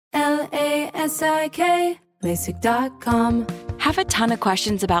LASIK, LASIK.com. Have a ton of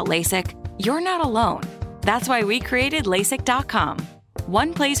questions about LASIK? You're not alone. That's why we created LASIK.com.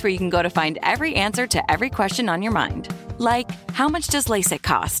 One place where you can go to find every answer to every question on your mind. Like, how much does LASIK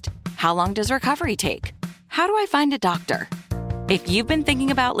cost? How long does recovery take? How do I find a doctor? If you've been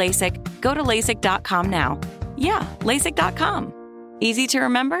thinking about LASIK, go to LASIK.com now. Yeah, LASIK.com. Easy to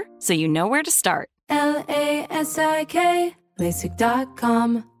remember, so you know where to start. LASIK,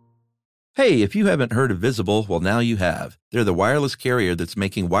 LASIK.com. Hey, if you haven't heard of Visible, well, now you have. They're the wireless carrier that's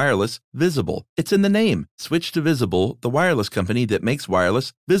making wireless visible. It's in the name. Switch to Visible, the wireless company that makes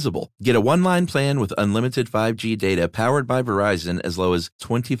wireless visible. Get a one-line plan with unlimited 5G data powered by Verizon as low as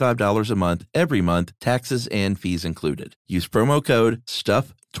 $25 a month, every month, taxes and fees included. Use promo code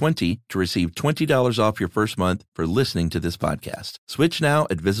STUFF20 to receive $20 off your first month for listening to this podcast. Switch now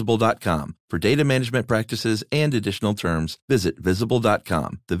at Visible.com. For data management practices and additional terms, visit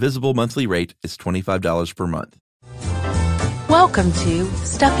Visible.com. The Visible monthly rate is $25 per month. Welcome to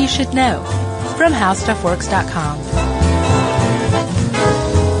Stuff You Should Know from HowStuffWorks.com.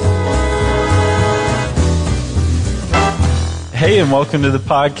 Hey, and welcome to the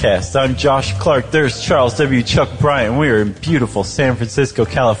podcast. I'm Josh Clark. There's Charles W. Chuck Bryant. We are in beautiful San Francisco,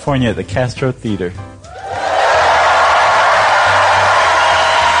 California at the Castro Theater.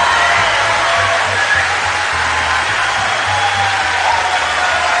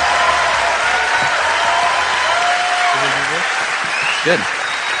 Good.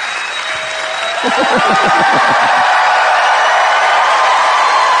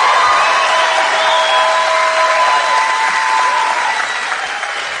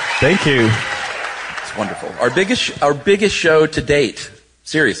 Thank you. It's wonderful. Our biggest show to date.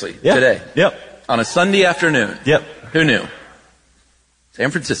 Seriously, today. Yep. On a Sunday afternoon. Yep. Who knew? San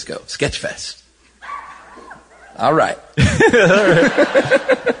Francisco, Sketchfest. All right.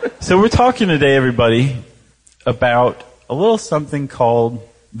 So we're talking today, everybody, about a little something called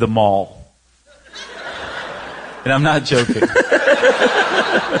the mall. And I'm not joking.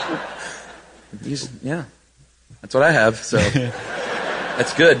 Yeah. That's what I have, so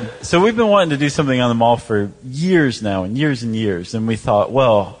that's good. So we've been wanting to do something on the mall for years now, and years and years. And we thought,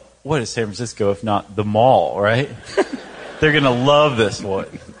 well, what is San Francisco if not the mall, right? They're going to love this one.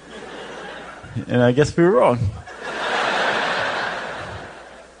 And I guess we were wrong.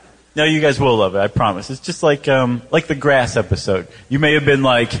 No, you guys will love it, I promise. It's just like the Grass episode. You may have been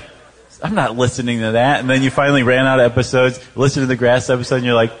like, I'm not listening to that. And then you finally ran out of episodes, listened to the Grass episode, and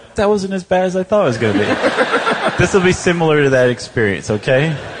you're like, that wasn't as bad as I thought it was going to be. This will be similar to that experience,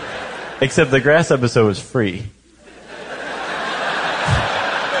 okay? Except the Grass episode was free.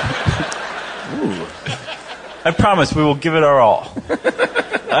 Ooh. I promise we will give it our all.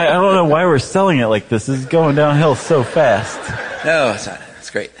 I don't know why we're selling it like this. This is going downhill so fast. No, it's not. It's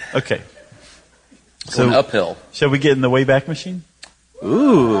great. Okay. So uphill. Shall we get in the Wayback Machine?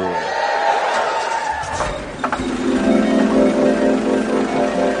 Ooh.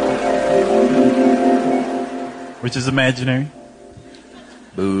 Which is imaginary.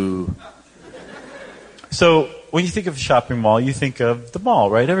 Boo. So when you think of a shopping mall, you think of the mall,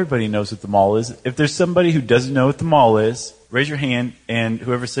 right? Everybody knows what the mall is. If there's somebody who doesn't know what the mall is, raise your hand, and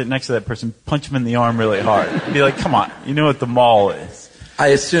whoever's sitting next to that person, punch them in the arm really hard. Be like, come on, you know what the mall is. I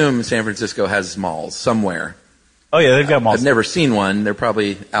assume San Francisco has malls somewhere. Oh, yeah, they've got malls. I've never seen one. They're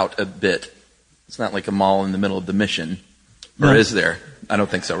probably out a bit. It's not like a mall in the middle of the Mission. Or No. is there? I don't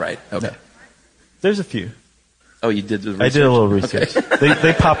think so, right? Okay. No. There's a few. Oh, you did the research? I did a little research. Okay.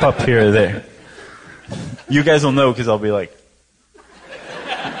 They pop up here or there. You guys will know because I'll be like...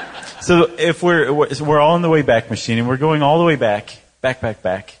 So if we're all in the Wayback Machine, and we're going all the way back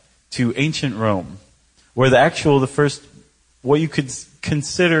to ancient Rome, where the first, what you could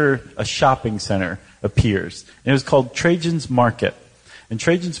consider a shopping center appears. And it was called Trajan's Market. And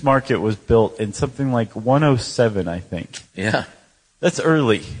Trajan's Market was built in something like 107, I think. Yeah. That's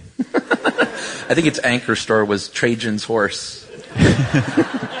early. I think its anchor store was Trajan's Horse.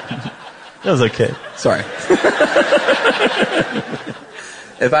 That was okay. Sorry.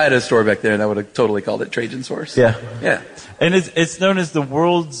 If I had a store back there, I would have totally called it Trajan's Horse. Yeah. Yeah. And it's known as the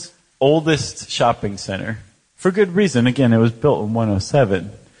world's oldest shopping center. For good reason. Again, it was built in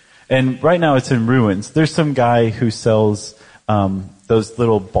 107. And right now it's in ruins. There's some guy who sells those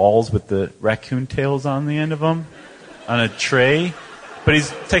little balls with the raccoon tails on the end of them on a tray. But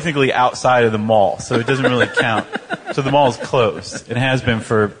he's technically outside of the mall, so it doesn't really count. So the mall's closed. It has been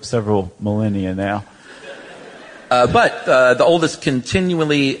for several millennia now. But the oldest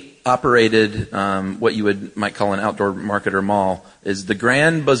continually operated, what you might call an outdoor market or mall, is the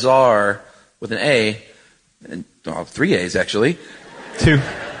Grand Bazaar with an A, and 3 A's actually. 2.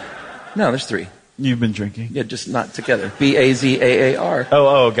 No, there's 3. You've been drinking. Yeah, just not together. Bazaar.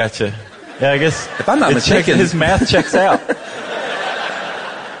 Oh, gotcha. Yeah, I guess. If I'm not mistaken, his math checks out.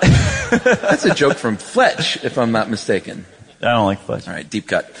 That's a joke from Fletch, if I'm not mistaken. I don't like Fletch. All right, deep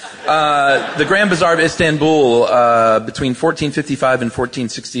cut. The Grand Bazaar of Istanbul, between 1455 and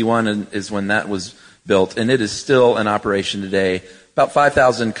 1461 is when that was built, and it is still in operation today. About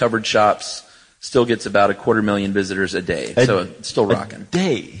 5,000 covered shops, still gets about 250,000 visitors a day. So it's still rocking. A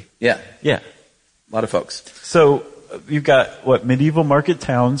day? Yeah. Yeah. A lot of folks. So you've got, medieval market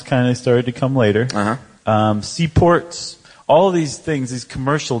towns kind of started to come later. Uh-huh. Seaports, all of these things, these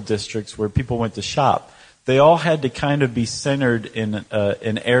commercial districts where people went to shop, they all had to kind of be centered in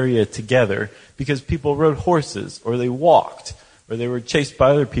an area together because people rode horses or they walked or they were chased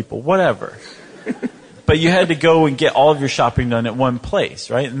by other people, whatever. But you had to go and get all of your shopping done at one place,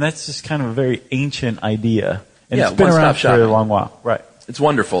 right? And that's just kind of a very ancient idea. And it's been around for a long while. Right. It's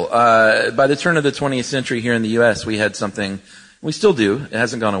wonderful. By the turn of the 20th century here in the U.S., we had something, we still do, it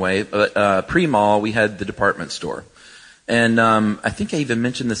hasn't gone away, but pre-mall, we had the department store. And I think I even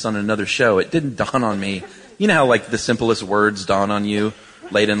mentioned this on another show. It didn't dawn on me. You know how like the simplest words dawn on you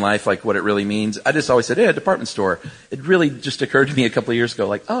late in life, like what it really means? I just always said, yeah, department store. It really just occurred to me a couple of years ago,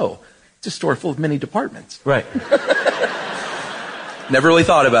 like, oh, it's a store full of many departments. Right. Never really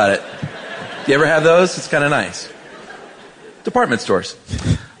thought about it. Do you ever have those? It's kind of nice. Department stores.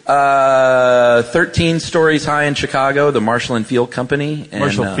 13 stories high in Chicago, the Marshall and Field Company. And,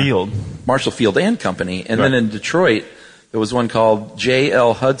 Marshall Field and Company. And then in Detroit, there was one called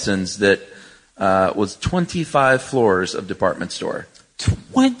J.L. Hudson's that was 25 floors of department store.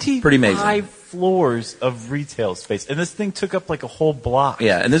 25 Pretty amazing. Floors of retail space. And this thing took up like a whole block.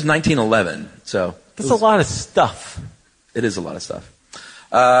 Yeah, and this is 1911. So that's a lot of stuff. It is a lot of stuff.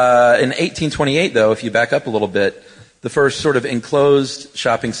 In 1828, though, if you back up a little bit, the first sort of enclosed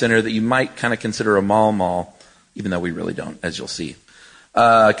shopping center that you might kind of consider a mall, even though we really don't, as you'll see,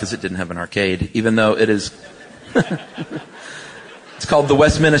 because it didn't have an arcade, even though it is... It's called the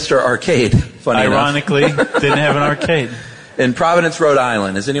Westminster Arcade, funny Ironically, enough. Didn't have an arcade. In Providence, Rhode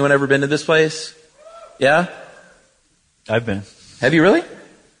Island. Has anyone ever been to this place? Yeah? I've been. Have you really?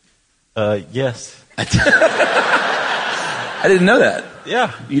 Yes. I didn't know that.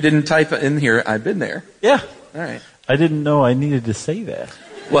 Yeah. You didn't type in here, I've been there. Yeah. All right. I didn't know I needed to say that.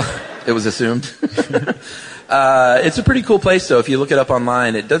 Well, it was assumed. It's a pretty cool place, though. If you look it up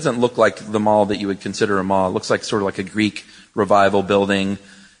online, it doesn't look like the mall that you would consider a mall. It looks like sort of like a Greek revival building.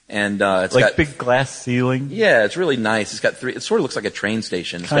 And it's like got big glass ceiling. Yeah, it's really nice. It's got 3. It sort of looks like a train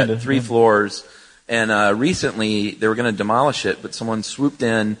station. It's kind got of 3 floors. And recently they were going to demolish it, but someone swooped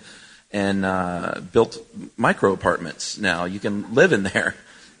in and built micro apartments. Now you can live in there,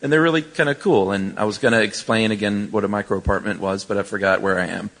 and they're really kind of cool. And I was going to explain again what a micro apartment was, but I forgot where I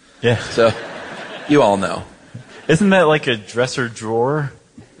am. Yeah. So you all know. Isn't that like a dresser drawer?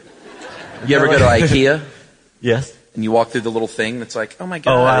 You ever go to IKEA? Yes. And you walk through the little thing that's like, oh my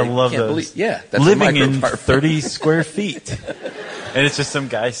God. Oh, I love can't those. Believe. Yeah, that's living a in 30 square feet. And it's just some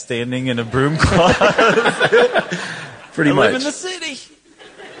guy standing in a broom closet. Pretty much. I live in the city.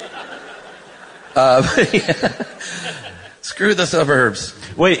 Yeah. Screw the suburbs.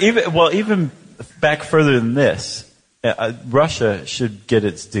 Wait, even back further than this, Russia should get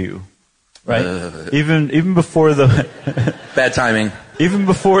its due, right? Even before the bad timing. Even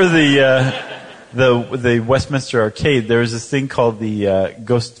before the Westminster Arcade, there was this thing called the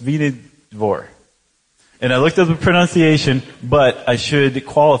Gostvini Dvor. And I looked up the pronunciation, but I should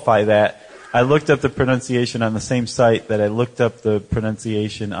qualify that. I looked up the pronunciation on the same site that I looked up the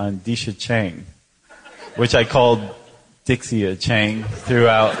pronunciation on Disha Chang, which I called Dixia Chang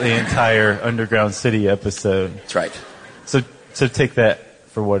throughout the entire Underground City episode. That's right. So take that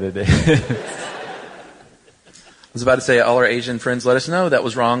for what it is. I was about to say, all our Asian friends let us know that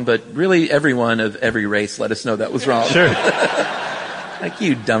was wrong, but really everyone of every race let us know that was wrong. Sure. Like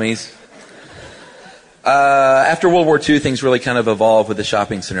you dummies. After World War II, things really kind of evolved with the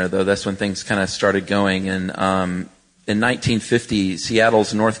shopping center, though. That's when things kind of started going. And in 1950,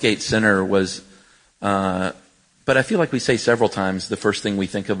 Seattle's Northgate Center was, but I feel like we say several times the first thing we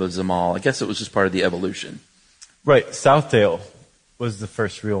think of as a mall. I guess it was just part of the evolution. Right. Southdale was the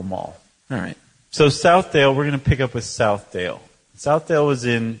first real mall. All right. So Southdale, we're going to pick up with Southdale. Southdale was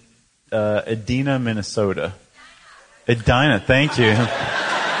in Edina, Minnesota. Edina, thank you.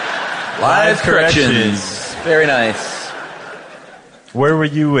 Live corrections. Very nice. Where were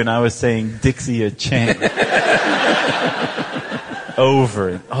you when I was saying Dixia Chang? Over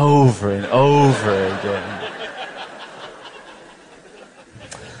and over and over again.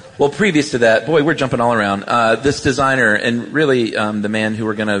 Well, previous to that, boy, we're jumping all around. This designer, and really the man who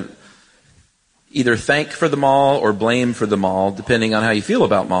we're going to either thank for the mall or blame for the mall, depending on how you feel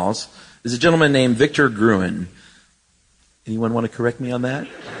about malls, is a gentleman named Victor Gruen. Anyone want to correct me on that?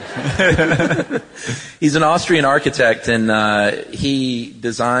 He's an Austrian architect, and he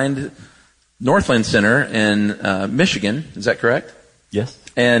designed Northland Center in Michigan. Is that correct? Yes.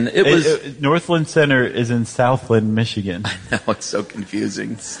 And it was... Northland Center is in Southland, Michigan. I know, it's so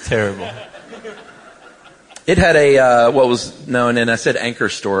confusing. It's terrible. It had a, what was known, and I said anchor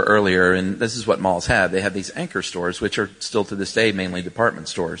store earlier, and this is what malls have. They have these anchor stores, which are still to this day mainly department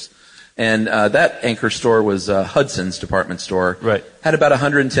stores. And that anchor store was Hudson's department store. Right. Had about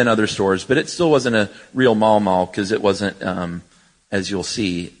 110 other stores, but it still wasn't a real mall because it wasn't, as you'll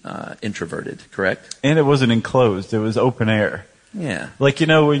see, introverted, correct? And it wasn't enclosed. It was open air. Yeah. Like, you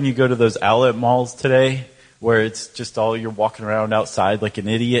know, when you go to those outlet malls today, where it's just all you're walking around outside like an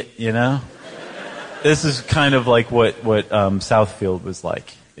idiot, you know? This is kind of like what Southfield was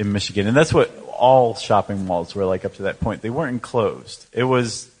like in Michigan. And that's what all shopping malls were like up to that point. They weren't enclosed. It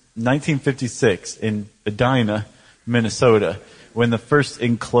was 1956 in Edina, Minnesota, when the first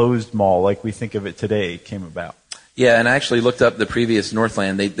enclosed mall, like we think of it today, came about. Yeah, and I actually looked up the previous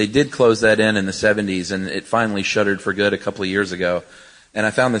Northland. They did close that in the 70s, and it finally shuttered for good a couple of years ago. And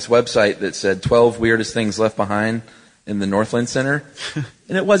I found this website that said 12 weirdest things left behind in the Northland Center.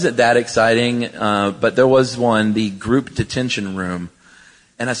 And it wasn't that exciting, but there was one, the group detention room.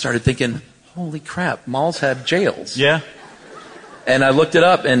 And I started thinking, holy crap, malls have jails. Yeah. And I looked it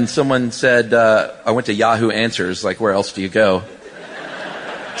up, and someone said, I went to Yahoo Answers, like, where else do you go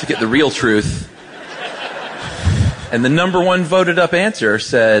to get the real truth? And the number one voted up answer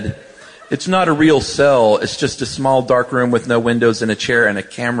said, it's not a real cell, it's just a small dark room with no windows and a chair and a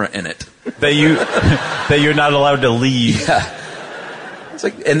camera in it. That you're not allowed to leave. Yeah. It's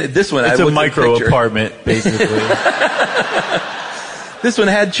like, and this one, it's a micro apartment, basically. This one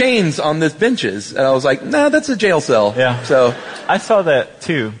had chains on the benches, and I was like, no, that's a jail cell. Yeah. So I saw that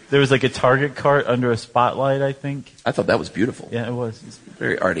too. There was like a Target cart under a spotlight, I think. I thought that was beautiful. Yeah, it was. It's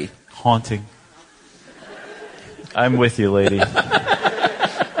very arty. Haunting. I'm with you, lady. All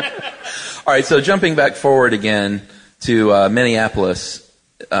right, so jumping back forward again to Minneapolis,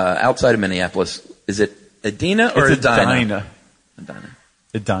 outside of Minneapolis, is it Edina or Edina?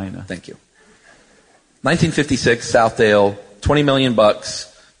 Edina. Thank you. 1956, Southdale, $20 million. The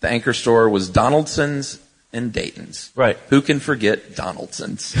anchor store was Donaldson's and Dayton's. Right. Who can forget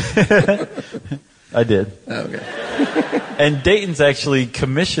Donaldson's? I did. Okay. And Dayton's actually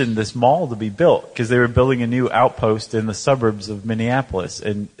commissioned this mall to be built because they were building a new outpost in the suburbs of Minneapolis.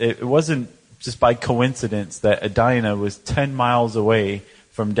 And it wasn't just by coincidence that Edina was 10 miles away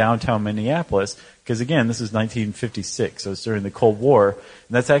from downtown Minneapolis because, again, this is 1956, so it's during the Cold War. And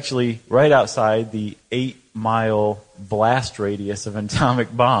that's actually right outside the 8-mile blast radius of an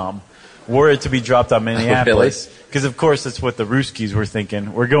atomic bomb were it to be dropped on Minneapolis. Because, of course, that's what the Ruskies were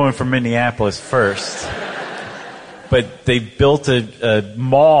thinking. We're going for Minneapolis first. But they built a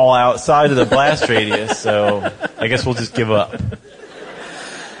mall outside of the blast radius, so I guess we'll just give up.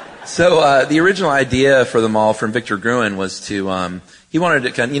 So the original idea for the mall from Victor Gruen was to, he wanted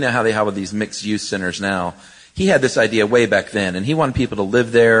to kind of, you know how they have all these mixed-use centers now. He had this idea way back then, and he wanted people to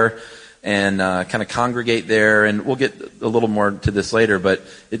live there and kind of congregate there, and we'll get a little more to this later, but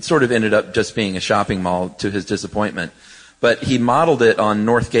it sort of ended up just being a shopping mall to his disappointment. But he modeled it on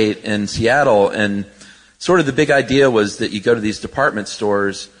Northgate in Seattle, and sort of the big idea was that you go to these department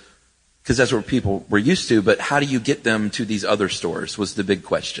stores, because that's what people were used to, but how do you get them to these other stores was the big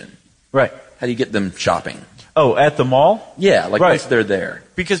question. Right. How do you get them shopping? Oh, at the mall? Yeah, like right. Once they're there.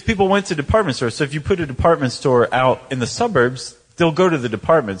 Because people went to department stores, so if you put a department store out in the suburbs, they'll go to the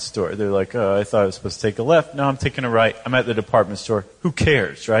department store. They're like, oh, I thought I was supposed to take a left. No, I'm taking a right. I'm at the department store. Who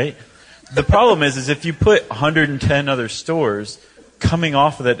cares, right? The problem is if you put 110 other stores coming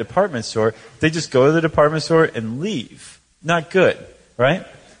off of that department store, they just go to the department store and leave. Not good, right?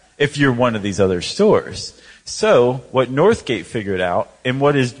 If you're one of these other stores. So what Northgate figured out, and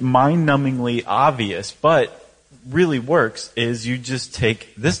what is mind-numbingly obvious, but really works, is you just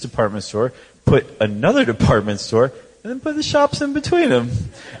take this department store, put another department store, and then put the shops in between them.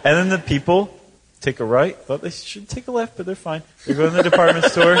 And then the people take a right, thought they should take a left, but they're fine. They go to the department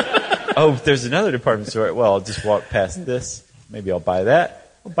store. Oh, there's another department store. Well, I'll just walk past this. Maybe I'll buy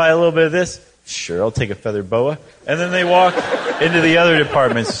that. I'll buy a little bit of this. Sure, I'll take a feather boa. And then they walk into the other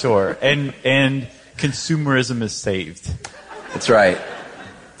department store. And consumerism is saved. That's right.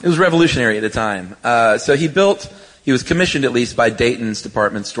 It was revolutionary at the time. So he was commissioned at least by Dayton's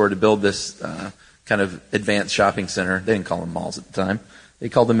department store to build this kind of advanced shopping center. They didn't call them malls at the time. They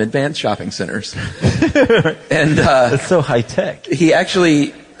called them advanced shopping centers. And that's so high tech. He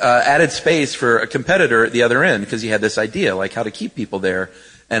actually added space for a competitor at the other end because he had this idea, like how to keep people there.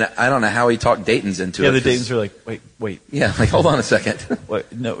 And I don't know how he talked Dayton's into it. Yeah, the Daytons are like, wait. Yeah, like, hold on a second.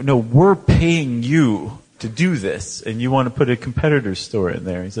 What? No, we're paying you to do this, and you want to put a competitor's store in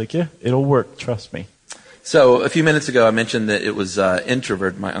there. He's like, yeah, it'll work, trust me. So a few minutes ago, I mentioned that it was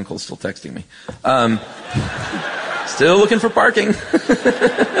introvert. My uncle's still texting me. Still looking for parking.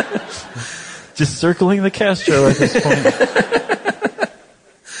 Just circling the Castro at this point.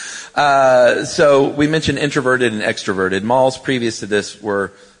 So we mentioned introverted and extroverted. Malls previous to this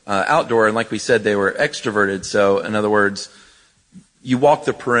were outdoor, and like we said, they were extroverted. So in other words, you walk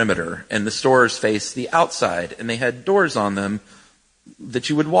the perimeter, and the stores face the outside, and they had doors on them that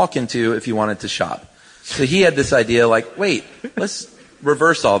you would walk into if you wanted to shop. So he had this idea like, wait, let's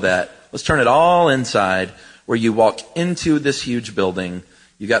reverse all that. Let's turn it all inside, where you walk into this huge building.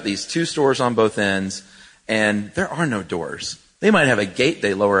 You got these two stores on both ends, and there are no doors. They might have a gate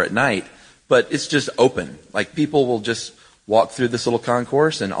they lower at night, but it's just open. Like, people will just walk through this little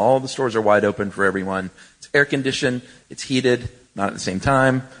concourse, and all the stores are wide open for everyone. It's air conditioned, it's heated, not at the same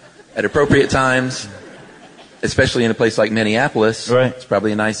time, at appropriate times. Especially in a place like Minneapolis, right. It's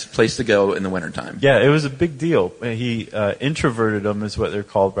probably a nice place to go in the wintertime. Yeah, it was a big deal. He introverted them is what they're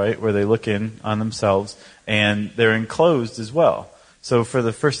called, right? Where they look in on themselves, and they're enclosed as well. So for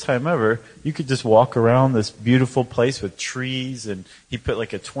the first time ever, you could just walk around this beautiful place with trees, and he put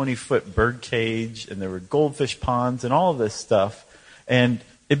like a 20-foot bird cage, and there were goldfish ponds and all of this stuff. And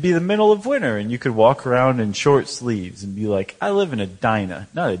it'd be the middle of winter, and you could walk around in short sleeves and be like, I live in a Dinah,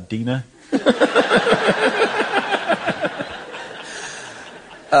 not a Dina.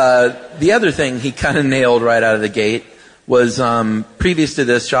 The other thing he kind of nailed right out of the gate was previous to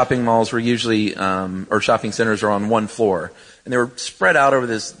this, shopping malls were usually, or shopping centers are on one floor. And they were spread out over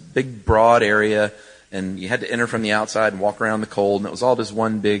this big, broad area, and you had to enter from the outside and walk around the cold, and it was all just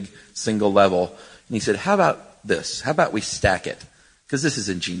one big single level. And he said, how about this? How about we stack it? Because this is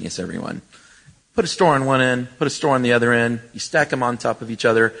ingenious, everyone. Put a store on one end, put a store on the other end, you stack them on top of each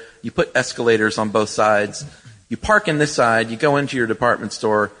other, you put escalators on both sides, you park in this side, you go into your department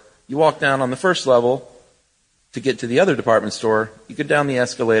store, you walk down on the first level to get to the other department store, you go down the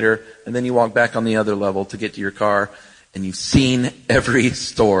escalator, and then you walk back on the other level to get to your car, and you've seen every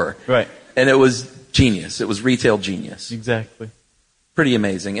store. Right. And it was genius. It was retail genius. Exactly. Pretty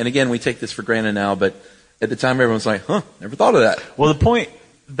amazing. And again, we take this for granted now, but at the time everyone's like, never thought of that. Well, the point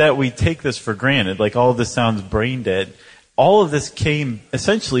that we take this for granted, like all of this sounds brain dead, all of this came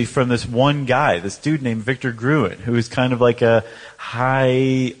essentially from this one guy, this dude named Victor Gruen, who was kind of like a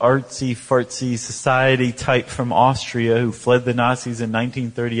high artsy-fartsy society type from Austria who fled the Nazis in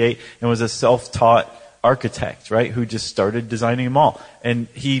 1938 and was a self-taught architect, right, who just started designing a mall. And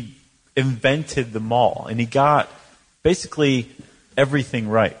he invented the mall, and he got basically everything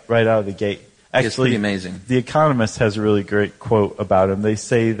right out of the gate. Actually, it's pretty amazing. The Economist has a really great quote about him. They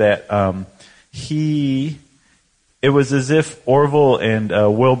say that it was as if Orville and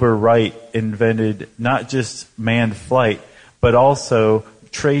Wilbur Wright invented not just manned flight, but also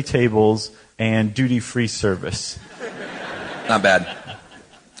tray tables and duty-free service. Not bad.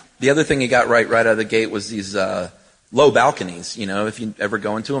 The other thing he got right out of the gate was these low balconies. You know, if you ever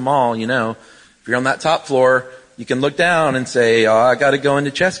go into a mall, you know, if you're on that top floor, you can look down and say, I got to go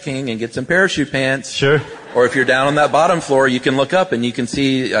into Chess King and get some parachute pants. Sure. Or if you're down on that bottom floor, you can look up and you can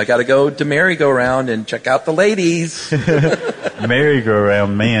see, I got to go to merry-go-round and check out the ladies.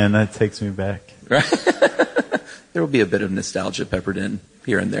 Merry-go-round, man, that takes me back. Right? There will be a bit of nostalgia peppered in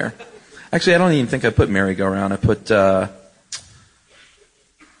here and there. Actually, I don't even think I put merry-go-round. I put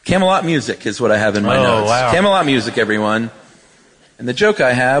Camelot music is what I have in my notes. Wow. Camelot music, everyone. And the joke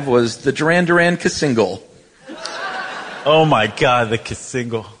I have was the Duran Duran Cassingle. Oh my God, the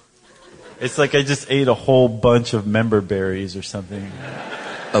Cassingle. It's like I just ate a whole bunch of member berries or something.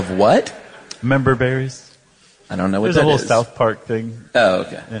 Of what? Member berries. I don't know what There's that a whole is. South Park thing. Oh,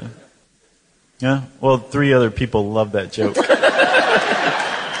 okay. Yeah. Yeah. Well, 3 other people love that joke.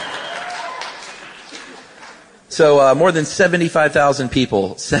 So more than 75,000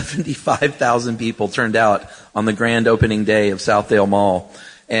 people turned out on the grand opening day of Southdale Mall.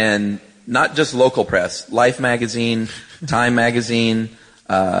 And not just local press. Life magazine, Time magazine,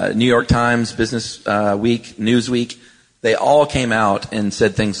 New York Times, Business Week, Newsweek, they all came out and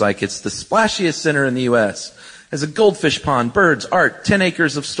said things like, it's the splashiest center in the U.S. Has a goldfish pond, birds, art, 10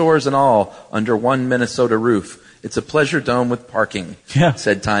 acres of stores and all under one Minnesota roof. It's a pleasure dome with parking,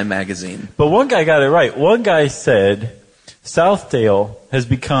 said Time magazine. But one guy got it right. One guy said, Southdale has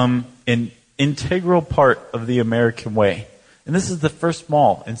become an integral part of the American way. And this is the first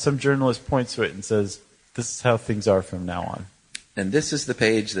mall. And some journalist points to it and says, this is how things are from now on. And this is the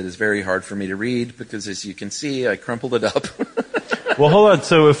page that is very hard for me to read because, as you can see, I crumpled it up. Well, hold on.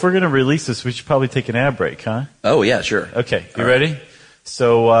 So if we're going to release this, we should probably take an ad break, huh? Oh, yeah, sure. Okay, you ready?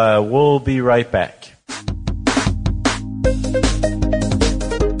 So we'll be right back.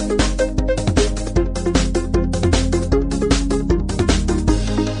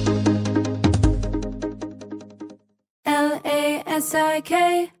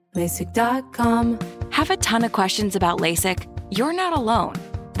 LASIK, LASIK.com. Have a ton of questions about LASIK? You're not alone.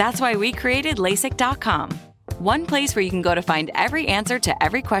 That's why we created LASIK.com. One place where you can go to find every answer to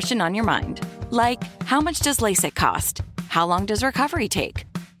every question on your mind. Like, how much does LASIK cost? How long does recovery take?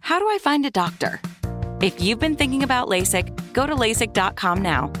 How do I find a doctor? If you've been thinking about LASIK, go to LASIK.com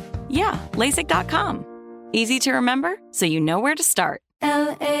now. Yeah, LASIK.com. Easy to remember, so you know where to start.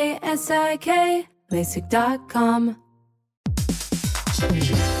 LASIK, LASIK.com.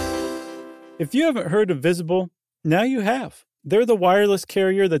 If you haven't heard of Visible, now you have. They're the wireless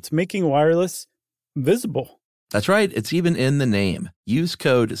carrier that's making wireless visible. That's right. It's even in the name. Use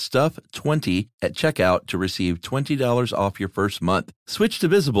code STUFF20 at checkout to receive $20 off your first month. Switch to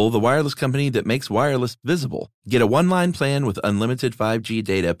Visible, the wireless company that makes wireless visible. Get a one-line plan with unlimited 5G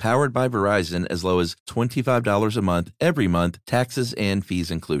data powered by Verizon as low as $25 a month, every month, taxes and fees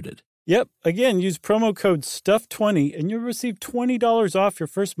included. Yep. Again, use promo code STUFF20 and you'll receive $20 off your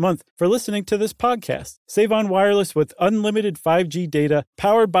first month for listening to this podcast. Save on wireless with unlimited 5G data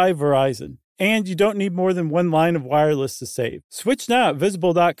powered by Verizon. And you don't need more than one line of wireless to save. Switch now at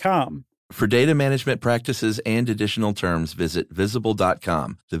Visible.com. For data management practices and additional terms, visit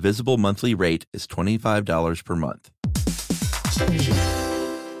Visible.com. The Visible monthly rate is $25 per month.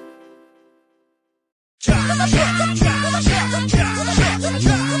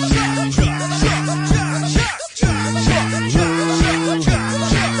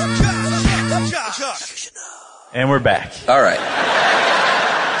 And we're back. All right.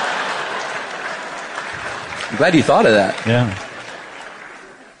 I'm glad you thought of that. Yeah.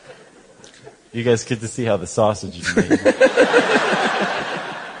 You guys get to see how the sausage is made.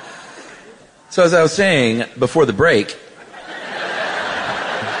 So as I was saying before the break,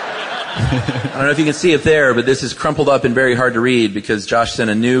 I don't know if you can see it there, but this is crumpled up and very hard to read because Josh sent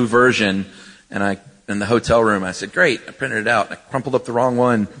a new version, and in the hotel room, I said, great, I printed it out. I crumpled up the wrong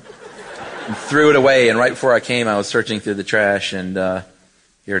one and threw it away, and right before I came, I was searching through the trash, and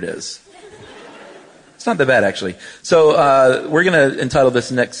here it is. It's not that bad, actually. So we're going to entitle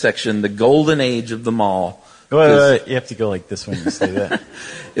this next section, The Golden Age of the Mall. Wait, you have to go like this when you say that.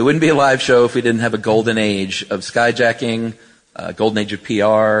 It wouldn't be a live show if we didn't have a golden age of skyjacking, golden age of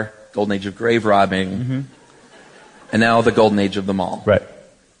PR, golden age of grave robbing, and now the golden age of the mall. Right. I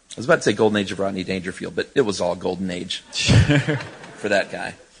was about to say golden age of Rodney Dangerfield, but it was all golden age for that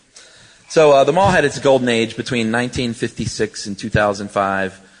guy. So the mall had its golden age between 1956 and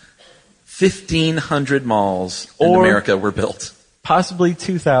 2005. 1,500 malls in America were built. Possibly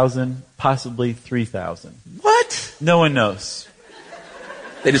 2,000, possibly 3,000. What? No one knows.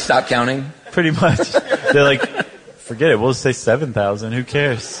 They just stopped counting? Pretty much. They're like, forget it, we'll just say 7,000, who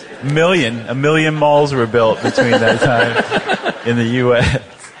cares? A million malls were built between that time in the U.S.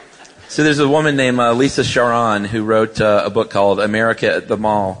 So there's a woman named Lisa Sharon who wrote a book called America at the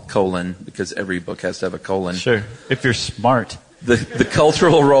Mall, because every book has to have a colon. Sure, if you're smart. The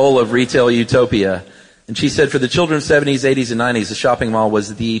cultural role of retail utopia. And she said for the children's 70s, 80s, and 90s, the shopping mall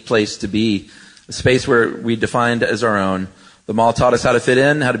was the place to be, a space where we defined as our own. The mall taught us how to fit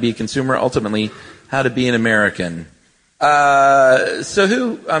in, how to be a consumer, ultimately, how to be an American. You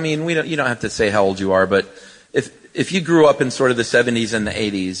don't have to say how old you are, but if you grew up in sort of the 70s and the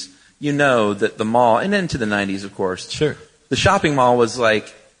 80s, you know that the mall, and into the 90s, of course. Sure. The shopping mall was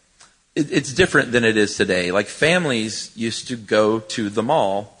like, it's different than it is today. Like families used to go to the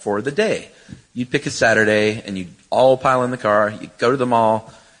mall for the day. You'd pick a Saturday and you'd all pile in the car. You'd go to the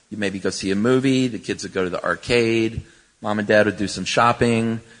mall. You'd maybe go see a movie. The kids would go to the arcade. Mom and dad would do some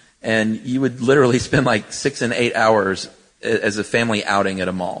shopping. And you would literally spend like 6 and 8 hours as a family outing at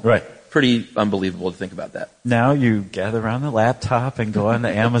a mall. Right. Pretty unbelievable to think about that. Now you gather around the laptop and go on to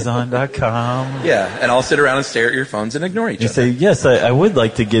Amazon.com. Yeah, and all sit around and stare at your phones and ignore each other. You say, yes, I would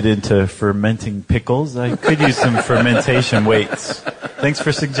like to get into fermenting pickles. I could use some fermentation weights. Thanks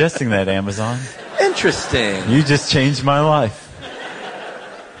for suggesting that, Amazon. Interesting. You just changed my life.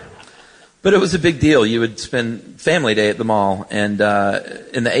 But it was a big deal. You would spend family day at the mall. And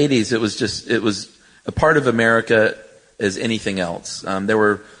in the 80s, it was a part of America as anything else. There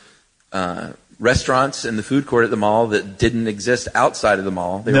were restaurants in the food court at the mall that didn't exist outside of the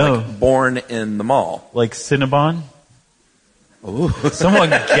mall. They were like born in the mall. Like Cinnabon? Ooh. Someone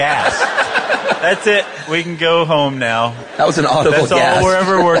gasped. That's it. We can go home now. That was an audible That's gasp. all we're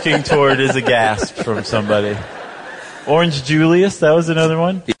ever working toward is a gasp from somebody. Orange Julius, that was another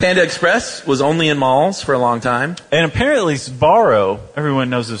one. Panda Express was only in malls for a long time. And apparently Sbarro,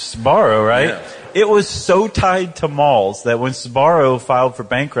 everyone knows of Sbarro, right? Yeah. It was so tied to malls that when Sbarro filed for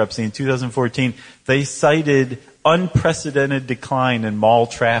bankruptcy in 2014, they cited unprecedented decline in mall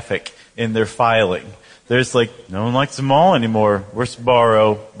traffic in their filing. There's like, no one likes the mall anymore. We're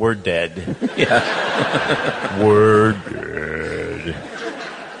Sbarro. We're dead. Yeah. We're dead.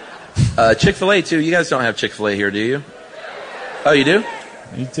 Chick-fil-A, too. You guys don't have Chick-fil-A here, do you? Oh, you do?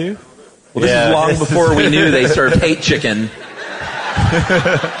 You too? Well, this is long before we knew they served hate chicken.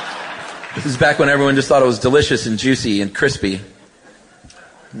 This is back when everyone just thought it was delicious and juicy and crispy.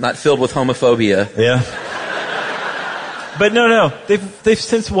 Not filled with homophobia. Yeah. But no. They've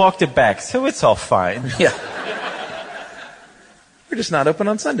since walked it back, so it's all fine. Yeah. We're just not open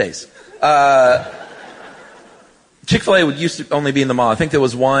on Sundays. Chick-fil-A used to only be in the mall. I think there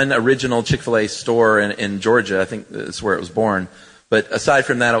was one original Chick-fil-A store in Georgia. I think that's where it was born. But aside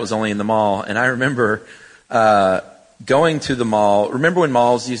from that, it was only in the mall. And I remember going to the mall. Remember when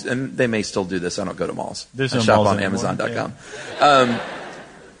malls used, and they may still do this. I don't go to malls. There's I no shop malls on anymore. Amazon.com. Yeah.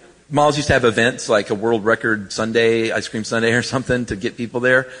 Malls used to have events like a world record Sunday, ice cream Sunday or something to get people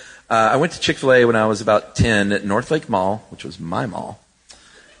there. I went to Chick-fil-A when I was about 10 at North Lake Mall, which was my mall,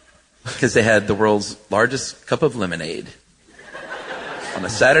 because they had the world's largest cup of lemonade. On a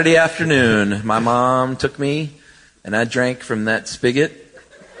Saturday afternoon, my mom took me, and I drank from that spigot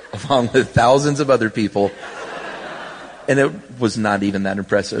along with thousands of other people. And it was not even that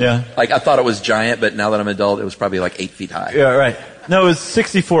impressive. Yeah. Like, I thought it was giant, but now that I'm an adult, it was probably like 8 feet high. Yeah, right. No, it was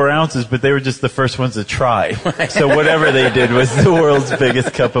 64 ounces, but they were just the first ones to try. So whatever they did was the world's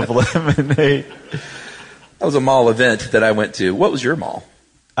biggest cup of lemonade. That was a mall event that I went to. What was your mall?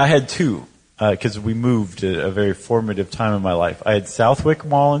 I had two, because we moved at a very formative time in my life. I had Southwick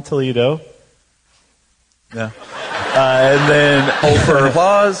Mall in Toledo. Yeah. And then... Hold for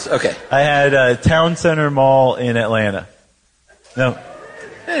applause? Okay. I had Town Center Mall in Atlanta. No.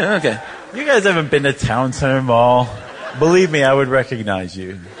 Yeah, okay. You guys haven't been to Town Center Mall. Believe me, I would recognize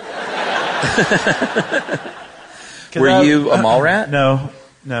you. Were you a mall rat? No,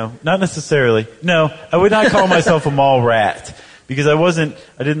 not necessarily. No, I would not call myself a mall rat because I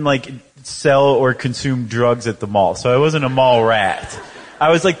didn't like sell or consume drugs at the mall. So I wasn't a mall rat. I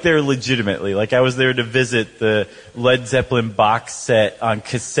was like there legitimately. Like I was there to visit the Led Zeppelin box set on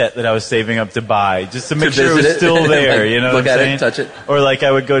cassette that I was saving up to buy, just to make sure it was still there. Like, you know, look what I'm at saying? it, touch it. Or like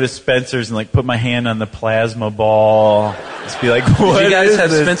I would go to Spencer's and like put my hand on the plasma ball, just be like, "What Did you guys is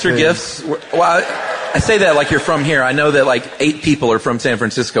have this Spencer thing?" gifts? Well, I say that like you're from here. I know that like 8 people are from San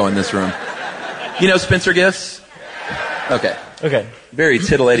Francisco in this room. You know Spencer Gifts? Okay. Okay. Very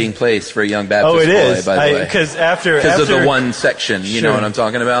tittillating place for a young Baptist Oh, it boy, is. by the way. Because Because of the one section, you know Sure. what I'm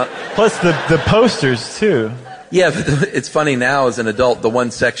talking about? Plus the posters too. Yeah, but it's funny now as an adult, the one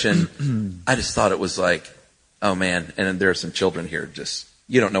section, I just thought it was like, oh man, and there are some children here, just,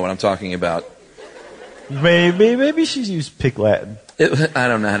 you don't know what I'm talking about. Maybe she's used Pick Latin. I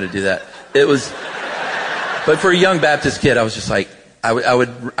don't know how to do that. It was, but for a young Baptist kid, I was just like, I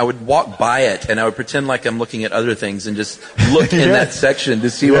would walk by it and I would pretend like I'm looking at other things and just look in that section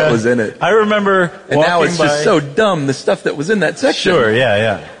to see what was in it. I remember And walking now it's by... just so dumb, the stuff that was in that section. Sure,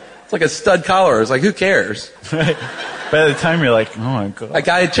 yeah. It's like a stud collar. It's like, who cares? By the time you're like, oh my God. A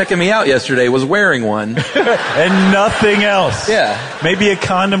guy checking me out yesterday was wearing one. And nothing else. Yeah. Maybe a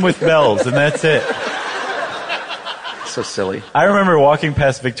condom with bells and that's it. So silly. I remember walking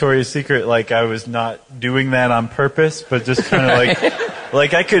past Victoria's Secret like I was not doing that on purpose, but just kind of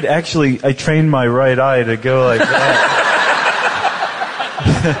like I trained my right eye to go like that.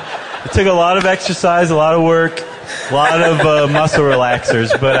 It took a lot of exercise, a lot of work, a lot of muscle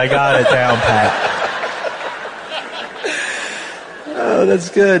relaxers, but I got it down pat. Oh, that's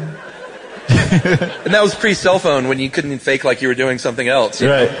good. And that was pre-cell phone when you couldn't fake like you were doing something else. You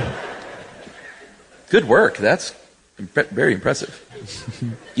know? Right. Good work. That's very impressive.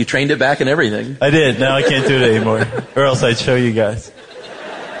 You trained it back and everything. I did. Now I can't do it anymore. Or else I'd show you guys.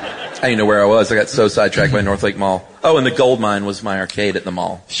 I didn't know where I was. I got so sidetracked by North Lake Mall. Oh, and the Gold Mine was my arcade at the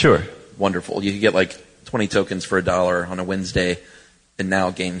mall. Sure. Wonderful. You could get like 20 tokens for $1 on a Wednesday, and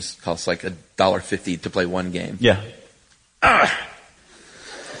now games cost like $1.50 to play one game. Yeah.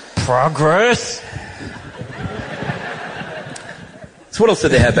 Progress. So what else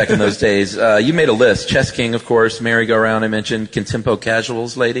did they have back in those days? You made a list. Chess King, of course. Merry-Go-Round, I mentioned. Contempo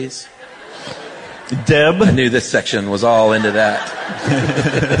Casuals, ladies. Deb. I knew this section was all into that.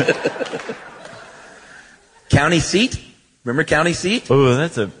 County Seat. Remember County Seat? Oh,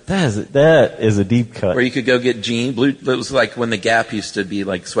 that is a deep cut. Where you could go get blue. It was like when the Gap used to be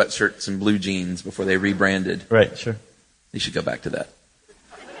like sweatshirts and blue jeans before they rebranded. Right, sure. You should go back to that.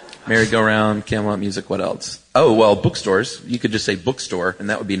 Merry-Go-Round, Camelot Music, what else? Oh, well, bookstores. You could just say bookstore, and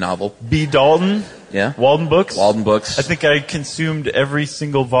that would be novel. B. Dalton? Yeah. Walden Books? Walden Books. I think I consumed every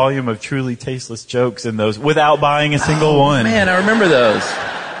single volume of Truly Tasteless Jokes in those without buying a single one. Man, I remember those.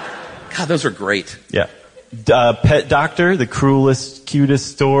 God, those were great. Yeah. Pet Doctor, the cruelest,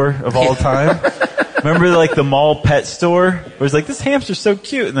 cutest store of all time. Remember, like, the mall pet store? Where it was like, this hamster's so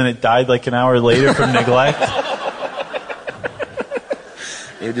cute, and then it died like an hour later from neglect.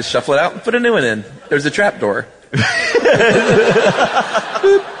 You just shuffle it out and put a new one in. There's a trap door.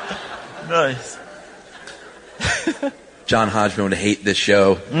 Nice. John Hodgman would hate this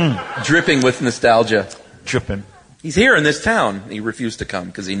show. Dripping with nostalgia. Dripping. He's here in this town. He refused to come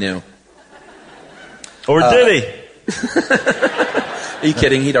because he knew. Or did he? Are you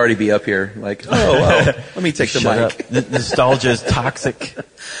kidding? He'd already be up here. Like, oh, well, let me take the mic. Nostalgia is toxic.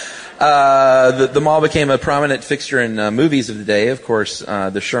 The mall became a prominent fixture in movies of the day. Of course,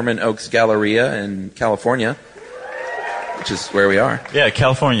 the Sherman Oaks Galleria in California, which is where we are. Yeah,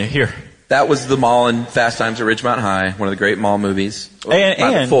 California, here. That was the mall in Fast Times at Ridgemont High, one of the great mall movies. Well,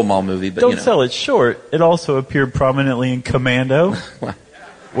 not a full mall movie, but don't sell it short. It also appeared prominently in Commando,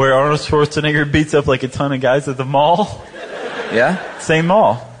 where Arnold Schwarzenegger beats up like a ton of guys at the mall. Yeah? Same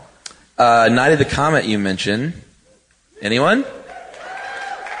mall. Night of the Comet you mentioned. Anyone?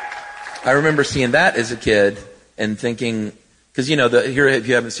 I remember seeing that as a kid and thinking, because here, if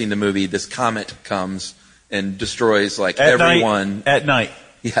you haven't seen the movie, this comet comes and destroys everyone. At night.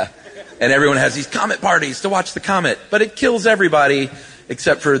 Yeah. And everyone has these comet parties to watch the comet. But it kills everybody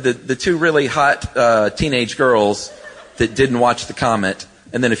except for the two really hot teenage girls that didn't watch the comet,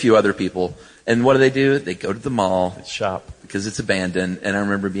 and then a few other people. And what do? They go to the mall. Shop. Because it's abandoned. And I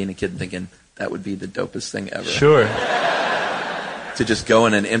remember being a kid and thinking, that would be the dopest thing ever. Sure. To just go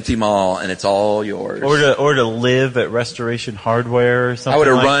in an empty mall and it's all yours. Or to live at Restoration Hardware or something. I would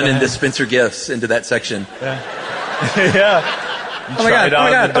have like run that. into Spencer Gifts into that section. Yeah. Yeah. You tried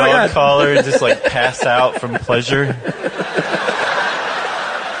on the dog collar and just like pass out from pleasure.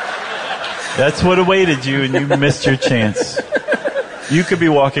 That's what awaited you, and you missed your chance. You could be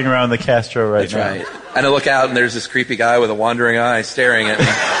walking around the Castro right now. That's right. And I look out, and there's this creepy guy with a wandering eye staring at me.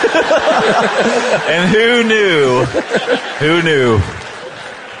 And who knew? Who knew?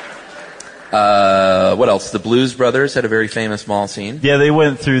 What else? The Blues Brothers had a very famous mall scene. Yeah, they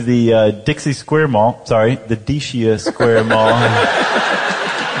went through the Dixie Square Mall. Sorry, the Decia Square Mall.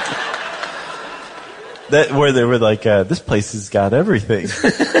 Where they were like, this place has got everything.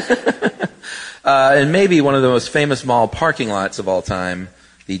 And maybe one of the most famous mall parking lots of all time,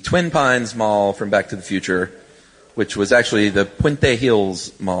 the Twin Pines Mall from Back to the Future, which was actually the Puente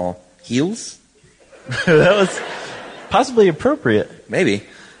Hills Mall. Heels? That was possibly appropriate. Maybe.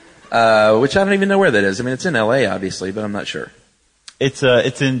 Which I don't even know where that is. I mean, it's in L.A., obviously, but I'm not sure. It's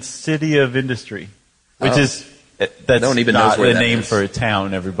in City of Industry, which is that's no one even not knows where the that name is. for a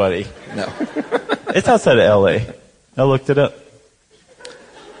town. Everybody, No. it's outside of L.A. I looked it up.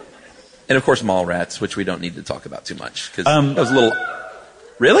 And, of course, Mallrats, which we don't need to talk about too much, because that was a little...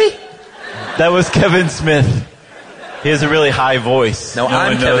 Really? That was Kevin Smith. He has a really high voice. No,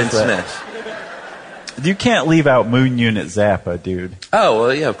 I'm Kevin Smith. You can't leave out Moon Unit Zappa, dude. Oh,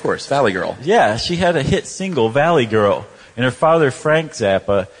 well, yeah, of course. Valley Girl. Yeah, she had a hit single, Valley Girl. And her father, Frank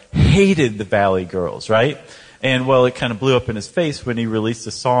Zappa, hated the Valley Girls, right? And, well, it kind of blew up in his face when he released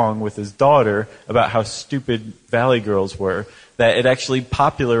a song with his daughter about how stupid Valley Girls were, that it actually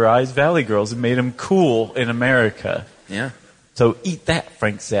popularized Valley Girls and made them cool in America. Yeah. So eat that,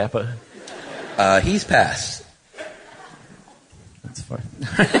 Frank Zappa. He's passed. That's fine.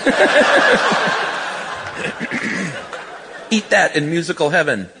 Eat that in musical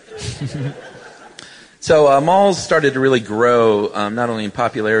heaven. So malls started to really grow, not only in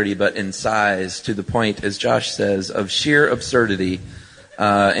popularity, but in size, to the point, as Josh says, of sheer absurdity.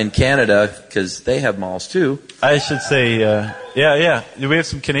 In Canada, because they have malls too. I should say, yeah. Do we have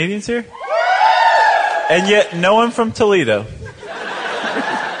some Canadians here? And yet, no one from Toledo.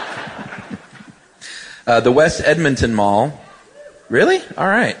 The West Edmonton Mall. Really? All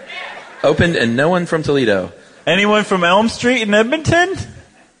right. Opened and no one from Toledo. Anyone from Elm Street in Edmonton?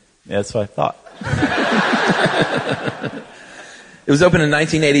 Yeah, that's what I thought. It was opened in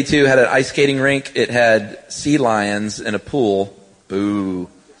 1982, had an ice skating rink, it had sea lions and a pool. Boo.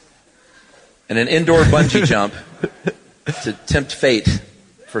 And an indoor bungee jump to tempt fate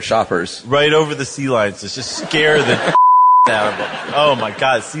for shoppers. Right over the sea lions to just scare the out of them. Oh my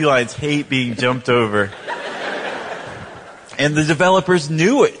God, sea lions hate being jumped over. And the developers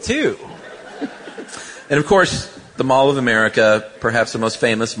knew it, too. And of course, the Mall of America, perhaps the most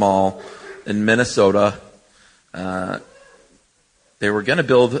famous mall in Minnesota, they were going to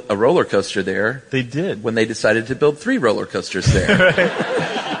build a roller coaster there. They did. When they decided to build 3 roller coasters there.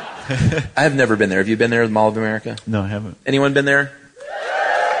 Right. I have never been there. Have you been there, the Mall of America? No, I haven't. Anyone been there?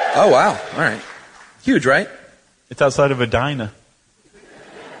 Oh, wow. All right. Huge, right? It's outside of Edina.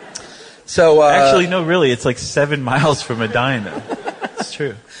 So, actually, no, really, it's like 7 miles from Edina. It's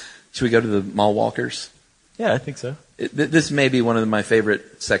true. Should we go to the mall walkers? Yeah, I think so. This may be one of my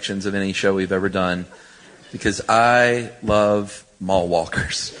favorite sections of any show we've ever done, because I love mall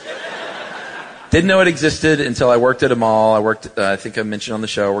walkers. Didn't know it existed until I worked at a mall. I worked, I think I mentioned on the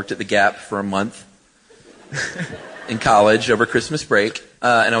show, I worked at the Gap for a month in college over Christmas break,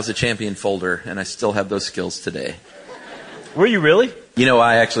 and I was a champion folder, and I still have those skills today. Were you really? You know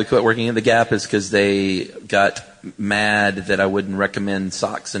why I actually quit working at the Gap is because they got mad that I wouldn't recommend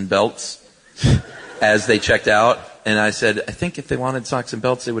socks and belts as they checked out. And I said, I think if they wanted socks and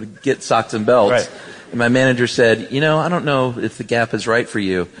belts, they would get socks and belts. Right. And my manager said, I don't know if the Gap is right for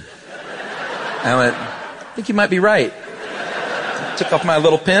you. I went, I think you might be right. Took off my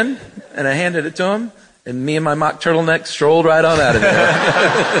little pen, and I handed it to him, and me and my mock turtleneck strolled right on out of there.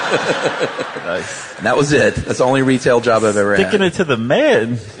 Nice. And that was it. That's the only retail job I've ever had. Sticking it to the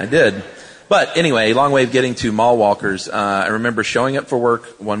man. I did. But anyway, long way of getting to mall walkers. I remember showing up for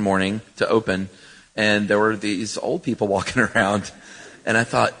work one morning to open, and there were these old people walking around, and I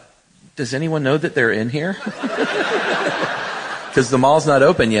thought, does anyone know that they're in here? Because the mall's not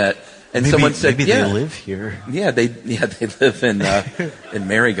open yet. And someone said, maybe they live here. Yeah, they live in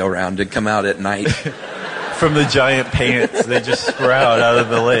merry-go-round and come out at night. From the giant pants, they just sprout out of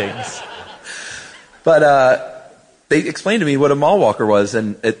the legs. But they explained to me what a mall walker was,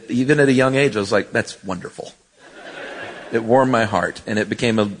 and even at a young age, I was like, that's wonderful. It warmed my heart, and it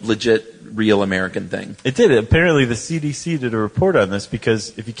became a legit, real American thing. It did. Apparently, the CDC did a report on this,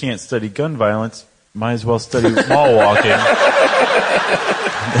 because if you can't study gun violence, might as well study mall walking.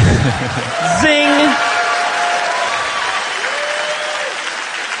 Zing!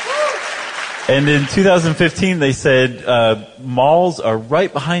 And in 2015, they said malls are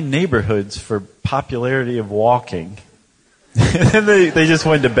right behind neighborhoods for popularity of walking. And they just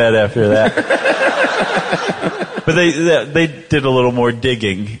went to bed after that. But they did a little more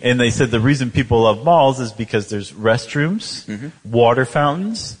digging, and they said the reason people love malls is because there's restrooms, water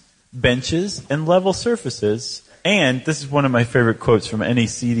fountains, benches, and level surfaces. And this is one of my favorite quotes from any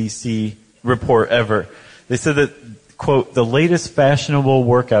CDC report ever. They said that, quote, the latest fashionable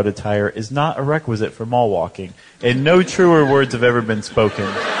workout attire is not a requisite for mall walking. And no truer words have ever been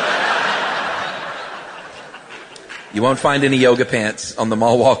spoken. You won't find any yoga pants on the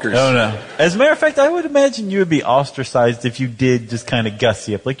mall walkers. Oh, no. As a matter of fact, I would imagine you would be ostracized if you did just kind of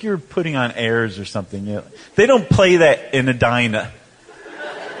gussy up. Like you were putting on airs or something. They don't play that in Edina.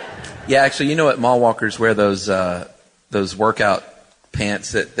 Yeah, actually, you know what? Mall walkers wear those workout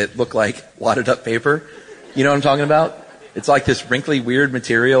pants that look like wadded up paper. You know what I'm talking about? It's like this wrinkly, weird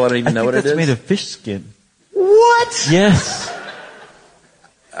material. I don't even know what it is. It's made of fish skin. What? Yes.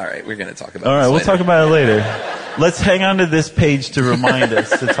 All right, we're going to talk about All right, this we'll later. talk about it later. Let's hang on to this page to remind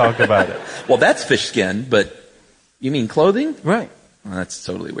us to talk about it. Well, that's fish skin, but you mean clothing? Right. Well, that's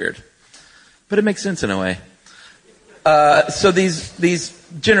totally weird. But it makes sense in a way. So these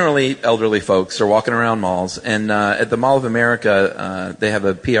generally elderly folks are walking around malls, and at the Mall of America, they have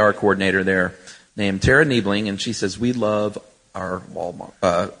a PR coordinator there named Tara Niebling, and she says, we love our wall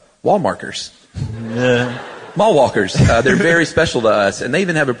markers. Mall walkers. They're very special to us, and they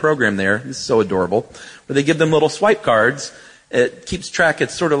even have a program there, this is so adorable, where they give them little swipe cards. It keeps track,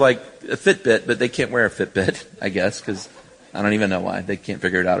 it's sort of like a Fitbit, but they can't wear a Fitbit, I guess, because I don't even know why. They can't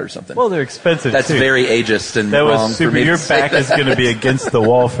figure it out or something. Well, they're expensive, That's too. very ageist and that wrong was super. for me Your to say back that. is going to be against the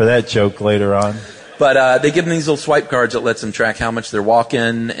wall for that joke later on. But they give them these little swipe cards that lets them track how much they're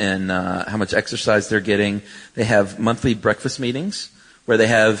walking and how much exercise they're getting. They have monthly breakfast meetings where they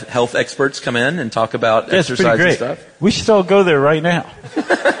have health experts come in and talk about exercise and stuff. We should all go there right now.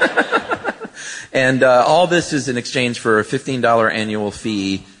 And all this is in exchange for a $15 annual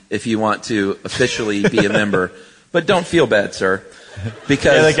fee if you want to officially be a member. But don't feel bad, sir.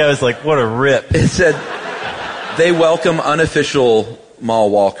 Because that guy was like, what a rip. it said they welcome unofficial mall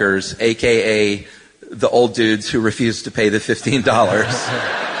walkers, a.k.a. the old dudes who refuse to pay the $15.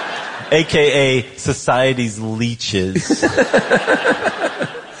 A.k.a. society's leeches.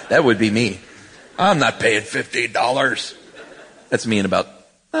 That would be me. I'm not paying $15. That's me in about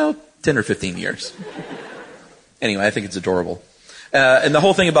 10 or 15 years. Anyway, I think it's adorable. And the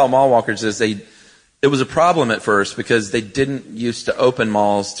whole thing about mall walkers is it was a problem at first because they didn't used to open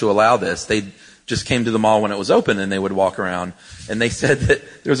malls to allow this. They just came to the mall when it was open and they would walk around. And they said that,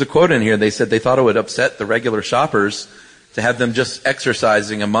 there was a quote in here, they said they thought it would upset the regular shoppers to have them just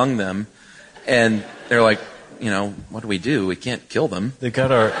exercising among them. And they're like, what do? We can't kill them. They got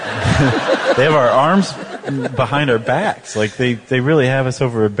they have our arms behind our backs. Like they really have us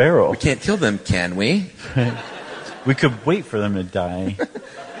over a barrel. We can't kill them, can we? We could wait for them to die.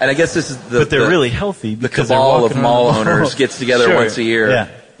 And I guess this is but they're really healthy because the cabal of mall owners gets together once a year.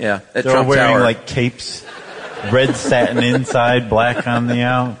 Yeah. At they're Trump all wearing Tower. like capes, red satin inside, black on the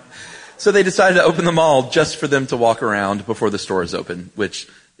out. So they decided to open the mall just for them to walk around before the stores open, which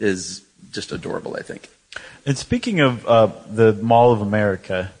is just adorable, I think. And speaking of the Mall of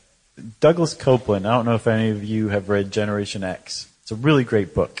America, Douglas Copeland, I don't know if any of you have read Generation X. It's a really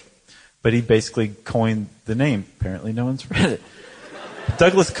great book. But he basically coined the name. Apparently no one's read it.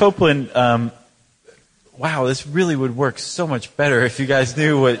 Douglas Copeland, wow, this really would work so much better if you guys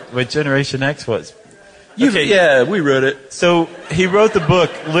knew what Generation X was. Yeah, we wrote it. So he wrote the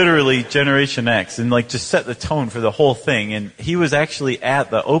book, literally, Generation X, and just set the tone for the whole thing. And he was actually at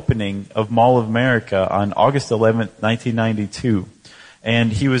the opening of Mall of America on August 11th, 1992.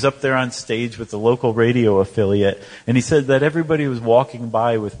 And he was up there on stage with the local radio affiliate, and he said that everybody was walking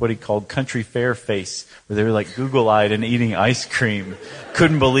by with what he called country fair face, where they were like Google-eyed and eating ice cream.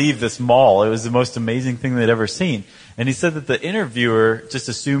 Couldn't believe this mall. It was the most amazing thing they'd ever seen. And he said that the interviewer just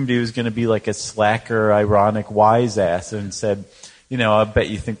assumed he was going to be like a slacker, ironic, wise ass, and said, I bet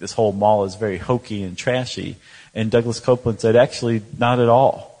you think this whole mall is very hokey and trashy. And Douglas Copeland said, actually, not at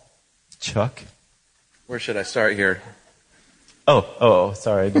all. Chuck? Where should I start here? Oh,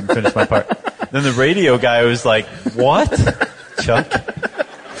 sorry, I didn't finish my part. Then the radio guy was like, what? Chuck?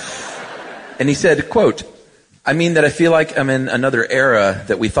 And he said, quote, I mean that I feel like I'm in another era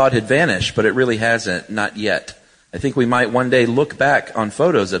that we thought had vanished, but it really hasn't, not yet. I think we might one day look back on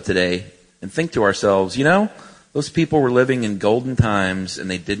photos of today and think to ourselves, those people were living in golden times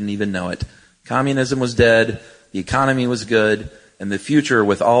and they didn't even know it. Communism was dead, the economy was good, and the future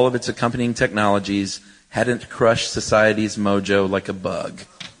with all of its accompanying technologies hadn't crushed society's mojo like a bug.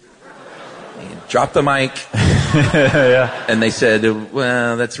 He dropped the mic, and they said,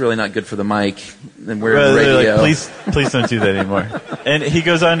 well, that's really not good for the mic. And we're in radio. Like, please don't do that anymore. And he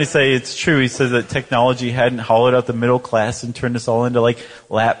goes on to say it's true. He says that technology hadn't hollowed out the middle class and turned us all into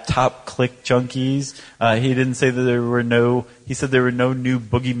laptop click junkies. He didn't say that he said there were no new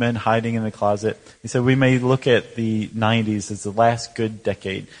boogeymen hiding in the closet. He said we may look at the 90s as the last good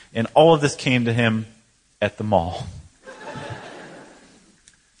decade. And all of this came to him at the mall.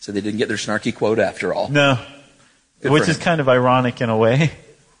 So they didn't get their snarky quote after all. No. Which is kind of ironic in a way.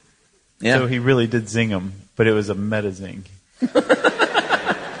 Yeah. So he really did zing him, but it was a meta zing.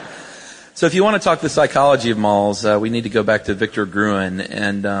 So if you want to talk the psychology of malls, we need to go back to Victor Gruen.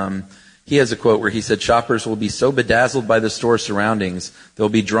 And he has a quote where he said, shoppers will be so bedazzled by the store surroundings, they'll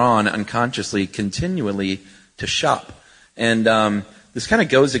be drawn unconsciously, continually to shop. And this kind of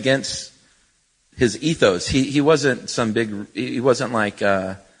goes against his ethos. He wasn't he wasn't like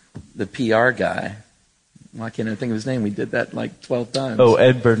the PR guy. Why can't I think of his name? We did that 12 times. Oh,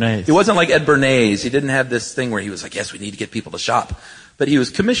 Ed Bernays. He wasn't like Ed Bernays. He didn't have this thing where he was like, yes, we need to get people to shop. But he was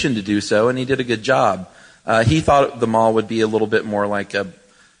commissioned to do so, and he did a good job. He thought the mall would be a little bit more like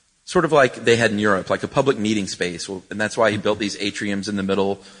sort of like they had in Europe, like a public meeting space. And that's why he built these atriums in the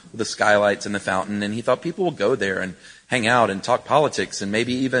middle with the skylights and the fountain. And he thought people will go there and hang out and talk politics and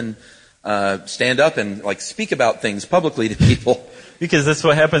maybe even stand up and speak about things publicly to people. Because that's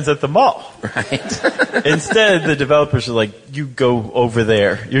what happens at the mall. Right. Instead, the developers are like, you go over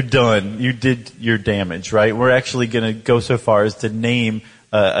there. You're done. You did your damage, right? We're actually going to go so far as to name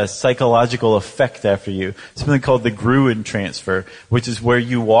a psychological effect after you. Something called the Gruen transfer, which is where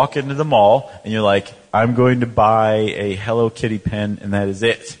you walk into the mall and you're like, I'm going to buy a Hello Kitty pen and that is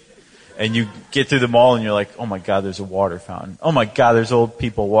it. And you get through the mall and you're like, oh my God, there's a water fountain. Oh my God, there's old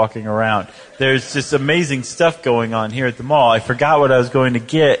people walking around. There's just amazing stuff going on here at the mall. I forgot what I was going to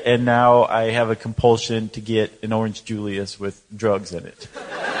get, and now I have a compulsion to get an Orange Julius with drugs in it.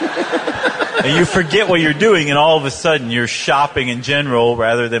 And you forget what you're doing, and all of a sudden you're shopping in general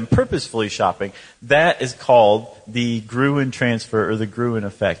rather than purposefully shopping. That is called the Gruen transfer or the Gruen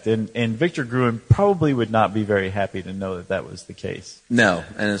effect. And Victor Gruen probably would not be very happy to know that that was the case. No,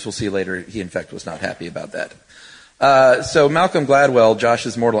 and as we'll see later, he in fact was not happy about that. So Malcolm Gladwell,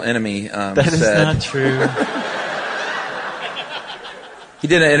 Josh's mortal enemy, that is said, not true. He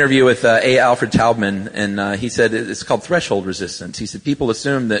did an interview with A. Alfred Taubman, and he said it's called threshold resistance. He said people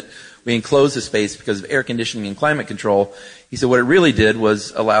assume that we enclose the space because of air conditioning and climate control. He said what it really did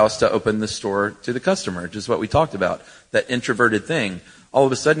was allow us to open the store to the customer, just what we talked about, that introverted thing. All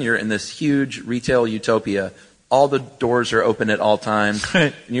of a sudden you're in this huge retail utopia. All the doors are open at all times,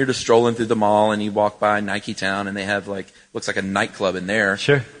 and you're just strolling through the mall, and you walk by Nike Town, and they have looks like a nightclub in there.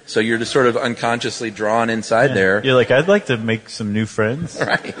 Sure. So you're just sort of unconsciously drawn inside there. You're like, I'd like to make some new friends.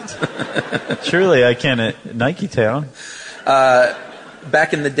 Right. Surely I can at Nike Town.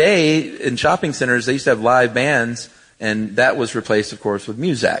 Back in the day, in shopping centers, they used to have live bands, and that was replaced, of course, with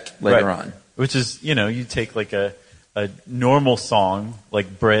Muzak later on. Which is, you take like a normal song,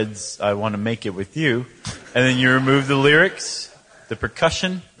 like Bread's I Want to Make It With You, and then you remove the lyrics, the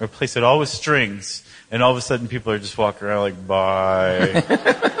percussion, replace it all with strings, and all of a sudden people are just walking around like, buy,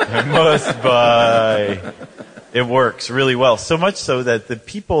 I must buy. It works really well. So much so that the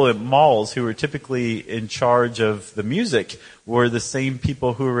people at malls who were typically in charge of the music were the same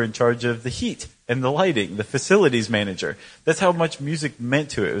people who were in charge of the heat and the lighting, the facilities manager. That's how much music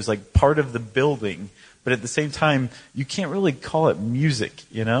meant to it. It was like part of the building. But at the same time, you can't really call it music,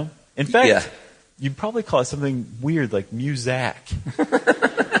 In fact, you'd probably call it something weird like Muzak.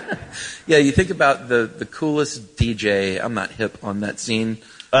 Yeah, you think about the coolest DJ. I'm not hip on that scene.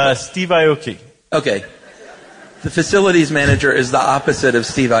 Steve Aoki. Okay. The facilities manager is the opposite of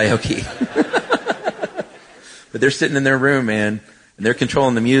Steve Aoki. But they're sitting in their room, man, and they're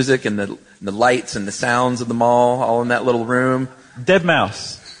controlling the music and the lights and the sounds of the mall, all in that little room. Dead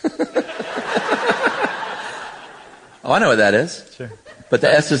Mouse. Oh, I know what that is. Sure. But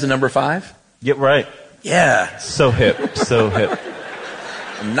the S is the number 5? Get right. Yeah. So hip. So hip.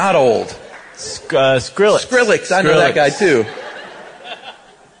 I'm not old. Skrillex. Skrillex. I know that guy too.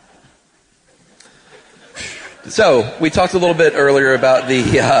 So, we talked a little bit earlier about the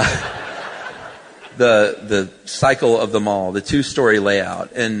cycle of the mall, the 2-story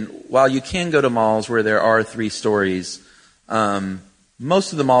layout. And while you can go to malls where there are 3 stories,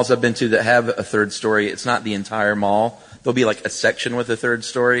 most of the malls I've been to that have a 3rd story, it's not the entire mall. There'll be like a section with a 3rd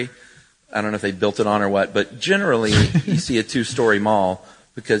story. I don't know if they built it on or what, but generally you see a 2-story mall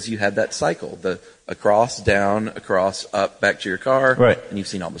because you had that cycle, the across, down, across, up, back to your car, right. And you've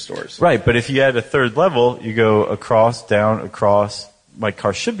seen all the stores. Right, but if you had a 3rd level, you go across, down, across. My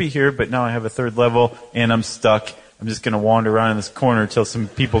car should be here, but now I have a 3rd level, and I'm stuck. I'm just going to wander around in this corner until some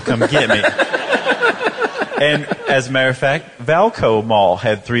people come get me. And as a matter of fact, Valco Mall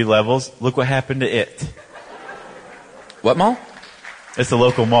had 3 levels. Look what happened to it. What mall? It's a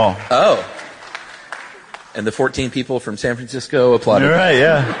local mall. Oh. And the 14 people from San Francisco applauded. You're right,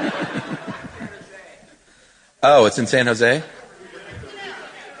 yeah. Oh, it's in San Jose?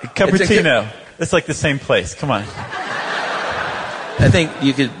 Cupertino. It's like the same place. Come on. I think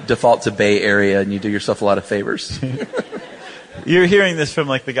you could default to Bay Area and you do yourself a lot of favors. You're hearing this from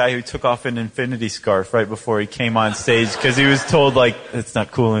like the guy who took off an infinity scarf right before he came on stage because he was told like it's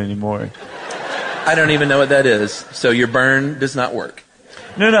not cool anymore. I don't even know what that is. So your burn does not work.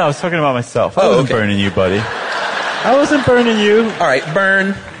 No, I was talking about myself. I wasn't burning you, buddy. I wasn't burning you. All right,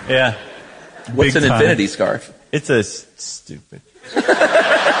 burn. Yeah. What's an infinity scarf? It's a stupid.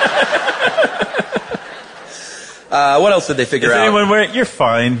 What else did they figure out? Is anyone wearing? You're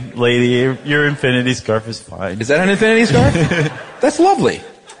fine, lady. Your infinity scarf is fine. Is that an infinity scarf? That's lovely.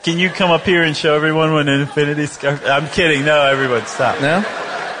 Can you come up here and show everyone what an infinity scarf? I'm kidding. No, everyone, stop. No?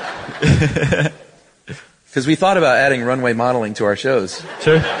 Because we thought about adding runway modeling to our shows.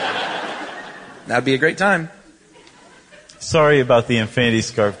 Sure. That'd be a great time. Sorry about the infinity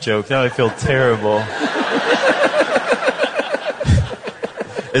scarf joke. Now I feel terrible.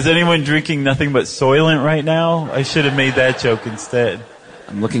 Is anyone drinking nothing but Soylent right now? I should have made that joke instead.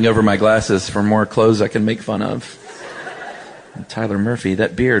 I'm looking over my glasses for more clothes I can make fun of. And Tyler Murphy,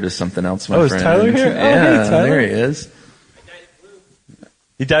 that beard is something else, my friend. Is Tyler here? Yeah, hey, Tyler. There he is.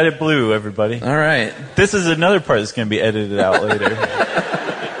 He dyed it blue, everybody. All right. This is another part that's going to be edited out later.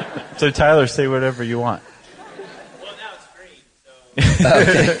 So Tyler, say whatever you want. Well, now it's green, so...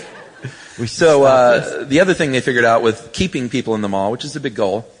 Okay. So the other thing they figured out with keeping people in the mall, which is a big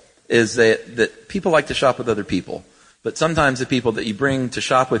goal, is that people like to shop with other people. But sometimes the people that you bring to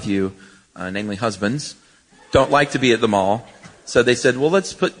shop with you, namely husbands, don't like to be at the mall. So they said, well,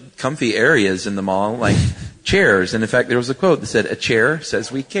 let's put comfy areas in the mall, like chairs. And in fact, there was a quote that said, a chair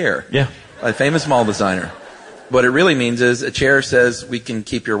says we care. Yeah. A famous mall designer. What it really means is a chair says we can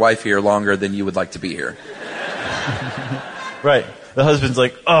keep your wife here longer than you would like to be here. Right. The husband's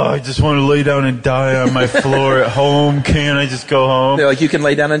like, oh, I just want to lay down and die on my floor at home. Can't I just go home? They're like, you can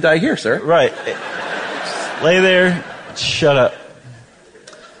lay down and die here, sir. Right. Just lay there. Shut up.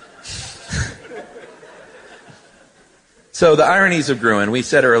 So the ironies of Gruen, we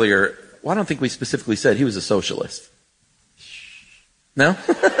said earlier, well, I don't think we specifically said he was a socialist. No?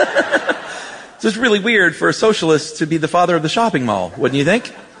 So it's really weird for a socialist to be the father of the shopping mall, wouldn't you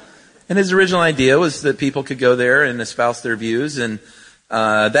think? And his original idea was that people could go there and espouse their views, and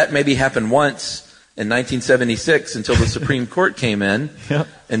that maybe happened once in 1976 until the Supreme Court came in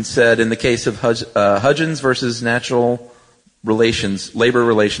and said, in the case of Hudgens versus Labor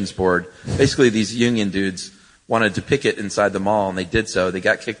Relations Board, basically these union dudes wanted to picket inside the mall, and they did so. They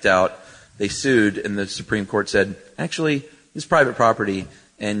got kicked out. They sued, and the Supreme Court said, actually, it's private property,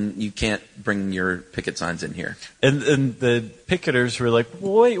 and you can't bring your picket signs in here. And the picketers were like,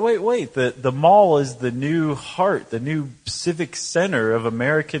 wait. The mall is the new heart, the new civic center of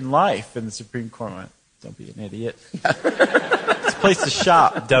American life. And the Supreme Court went, don't be an idiot. It's a place to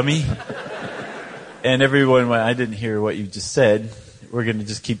shop, dummy. And everyone went, I didn't hear what you just said. We're going to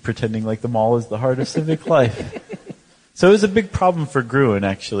just keep pretending like the mall is the heart of civic life. So it was a big problem for Gruen,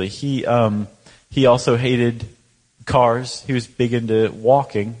 actually. He also hated cars. He was big into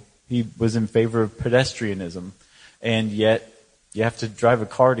walking. He was in favor of pedestrianism. And yet, you have to drive a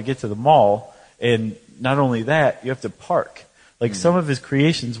car to get to the mall. And not only that, you have to park. Like some of his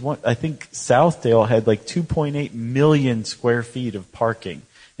creations, I think Southdale had like 2.8 million square feet of parking.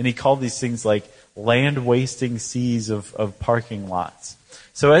 And he called these things like land-wasting seas of parking lots.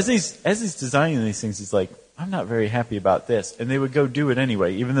 So as he's designing these things, he's like, I'm not very happy about this. And they would go do it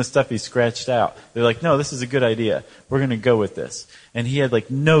anyway, even the stuff he scratched out. They're like, no, this is a good idea. We're going to go with this. And he had like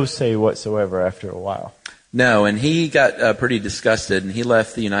no say whatsoever after a while. No, and he got pretty disgusted, and he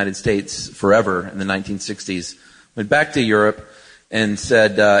left the United States forever in the 1960s, went back to Europe, and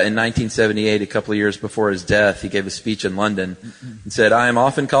said in 1978, a couple of years before his death, he gave a speech in London and said, I am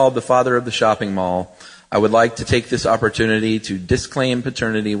often called the father of the shopping mall. I would like to take this opportunity to disclaim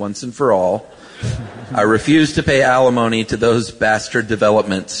paternity once and for all. I refuse to pay alimony to those bastard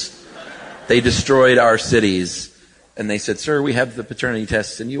developments. They destroyed our cities. And they said, sir, we have the paternity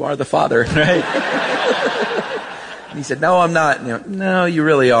tests, and you are the father. Right. And he said, no, I'm not. And, you know, no, you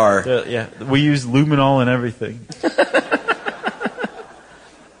really are. Yeah, we use luminol and everything.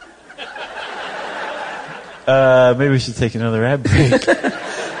 Maybe we should take another ad break.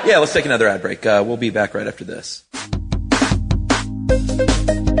 Yeah, let's take another ad break. We'll be back right after this.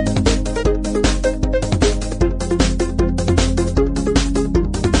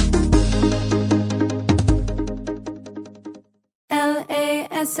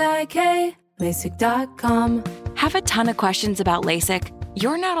 LASIK, LASIK.com. Have a ton of questions about LASIK?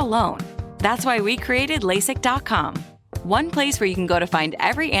 You're not alone. That's why we created LASIK.com. One place where you can go to find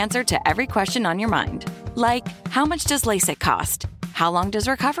every answer to every question on your mind. Like, how much does LASIK cost? How long does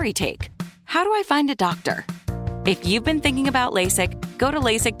recovery take? How do I find a doctor? If you've been thinking about LASIK, go to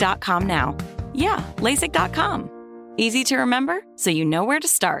LASIK.com now. Yeah, LASIK.com. Easy to remember, so you know where to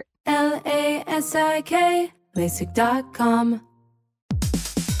start. LASIK, LASIK.com.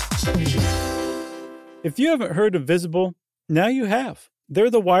 If you haven't heard of Visible, now you have. They're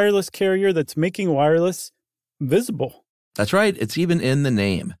the wireless carrier that's making wireless visible. That's right. It's even in the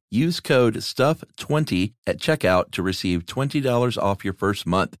name. Use code STUFF20 at checkout to receive $20 off your first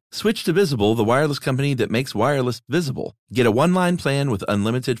month. Switch to Visible, the wireless company that makes wireless visible. Get a one-line plan with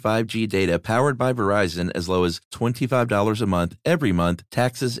unlimited 5G data powered by Verizon as low as $25 a month every month,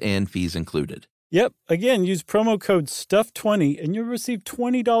 taxes and fees included. Yep. Again, use promo code STUFF20 and you'll receive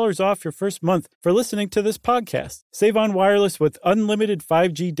 $20 off your first month for listening to this podcast. Save on wireless with unlimited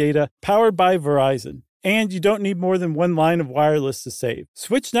 5G data powered by Verizon. And you don't need more than one line of wireless to save.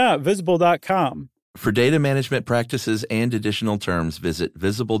 Switch now at Visible.com. For data management practices and additional terms, visit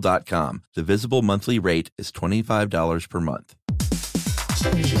Visible.com. The Visible monthly rate is $25 per month.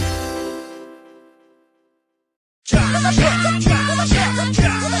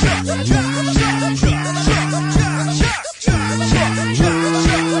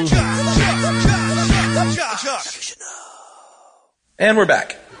 And we're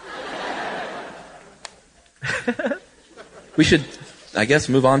back. We should, I guess,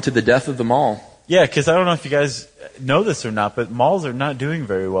 move on to the death of the mall. Yeah, because I don't know if you guys know this or not, but malls are not doing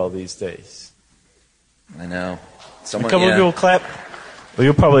very well these days. I know. A couple of people clap. Well,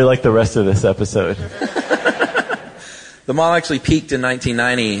 you'll probably like the rest of this episode. The mall actually peaked in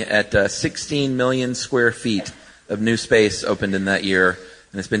 1990 at 16 million square feet of new space opened in that year,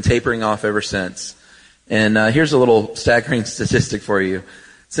 and it's been tapering off ever since. And here's a little staggering statistic for you.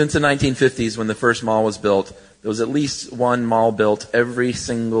 Since the 1950s, when the first mall was built, there was at least one mall built every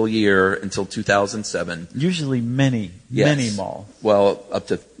single year until 2007. Usually many malls. Well, up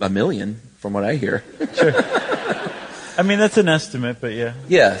to 1 million, from what I hear. Sure. I mean, that's an estimate, but yeah.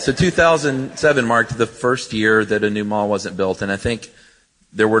 Yeah, so 2007 marked the first year that a new mall wasn't built, and I think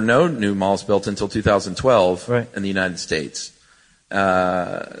there were no new malls built until 2012 in the United States.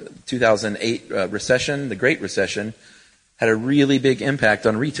 2008 recession, the Great Recession, had a really big impact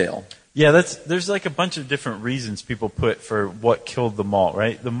on retail. Yeah, there's like a bunch of different reasons people put for what killed the mall,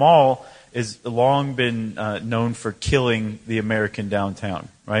 right? The mall has long been known for killing the American downtown,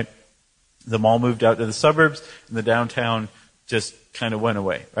 right? The mall moved out to the suburbs, and the downtown just kind of went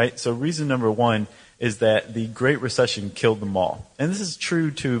away, right? So reason number one is that the Great Recession killed the mall. And this is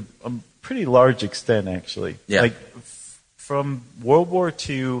true to a pretty large extent, actually. Yeah. Like from World War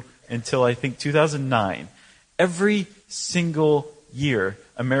II until I think 2009, every single year,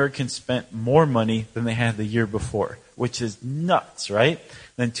 Americans spent more money than they had the year before, which is nuts, right?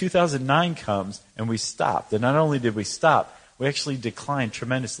 Then 2009 comes, and we stopped. And not only did we stop, we actually declined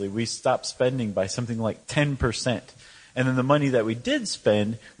tremendously. We stopped spending by something like 10%. And then the money that we did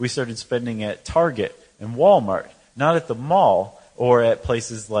spend, we started spending at Target and Walmart, not at the mall or at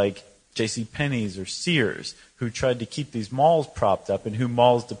places like JCPenney's or Sears, who tried to keep these malls propped up and who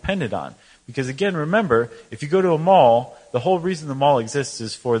malls depended on. Because again, remember, if you go to a mall, the whole reason the mall exists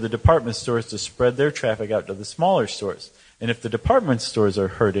is for the department stores to spread their traffic out to the smaller stores. And if the department stores are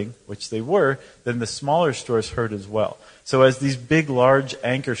hurting, which they were, then the smaller stores hurt as well. So as these big, large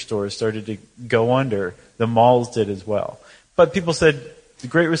anchor stores started to go under, the malls did as well. But people said the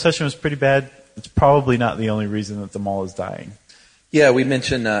Great Recession was pretty bad. It's probably not the only reason that the mall is dying. Yeah, we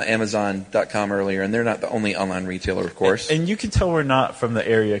mentioned Amazon.com earlier, and they're not the only online retailer, of course. And you can tell we're not from the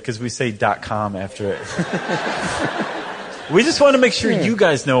area because we say .com after it. We just want to make sure you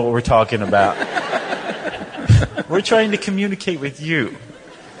guys know what we're talking about. We're trying to communicate with you.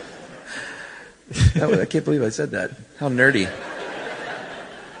 I can't believe I said that. How nerdy.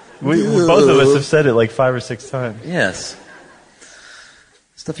 Both of us have said it like 5 or 6 times. Yes.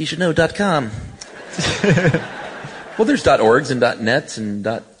 StuffYouShouldKnow.com. Well, there's .orgs and .nets and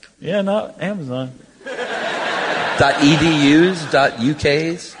Yeah, not Amazon. .edus,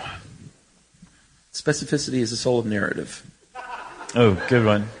 .uk's. Specificity is the soul of narrative. Oh, good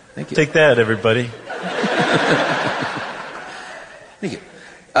one. Thank you. Take that, everybody. Thank you.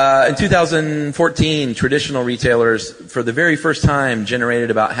 In 2014, traditional retailers, for the very first time, generated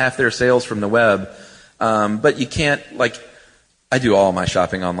about half their sales from the web. But you can't, I do all my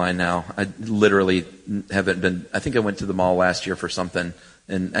shopping online now. I literally haven't been, I think I went to the mall last year for something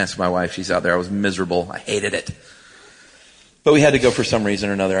and asked my wife, she's out there. I was miserable. I hated it. But we had to go for some reason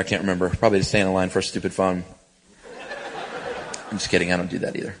or another. I can't remember. Probably to stay in a line for a stupid phone. I'm just kidding. I don't do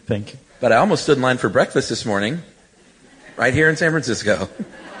that either. Thank you. But I almost stood in line for breakfast this morning, right here in San Francisco,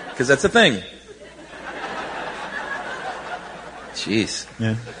 because that's a thing. Jeez.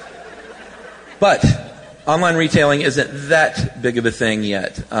 Yeah. But online retailing isn't that big of a thing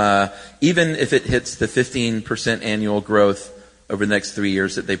yet. Even if it hits the 15% annual growth over the next 3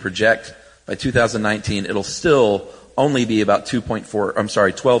 years that they project, by 2019, it'll still only be about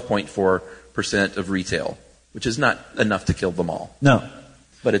 12.4% of retail, which is not enough to kill them all. No.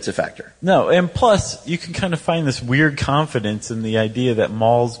 But it's a factor. No, and plus, you can kind of find this weird confidence in the idea that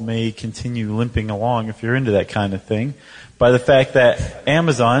malls may continue limping along, if you're into that kind of thing, by the fact that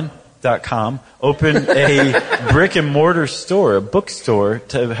Amazon.com opened a brick and mortar store, a bookstore,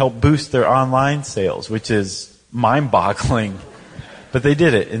 to help boost their online sales, which is mind-boggling. But they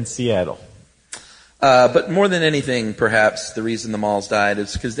did it in Seattle. But more than anything, perhaps, the reason the malls died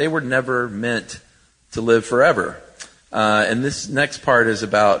is because they were never meant to live forever. And this next part is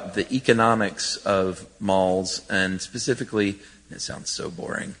about the economics of malls, and specifically, it sounds so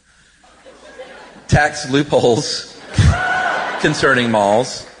boring, tax loopholes concerning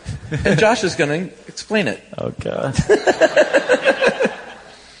malls. And Josh is going to explain it. Oh, God.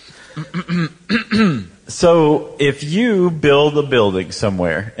 So, if you build a building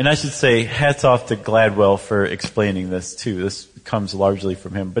somewhere, and I should say hats off to Gladwell for explaining this too. This comes largely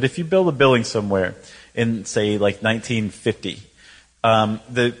from him. But if you build a building somewhere in, say, like 1950,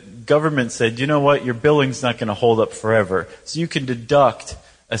 the government said, you know what, your building's not going to hold up forever. So you can deduct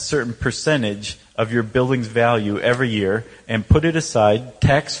a certain percentage of your building's value every year and put it aside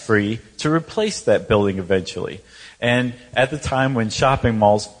tax-free to replace that building eventually. And at the time when shopping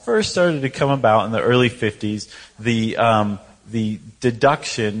malls first started to come about in the early 50s, the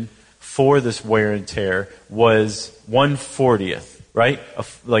deduction for this wear and tear was 1/40th, right?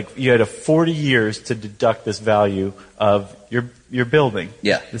 Like you had 40 years to deduct this value of your building.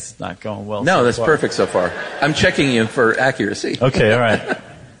 Yeah. This is not going well. No, so that's far. perfect so far. I'm checking you for accuracy. Okay, all right.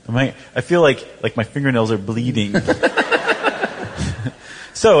 I feel like my fingernails are bleeding.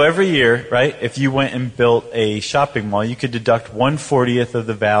 So every year, right, if you went and built a shopping mall, you could deduct 1/40th of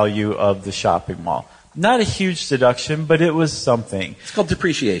the value of the shopping mall. Not a huge deduction, but it was something. It's called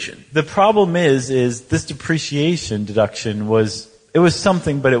depreciation. The problem is this depreciation deduction was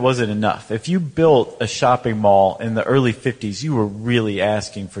something, but it wasn't enough. If you built a shopping mall in the early 50s, you were really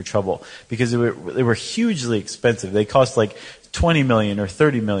asking for trouble because they were hugely expensive. They cost like $20 million or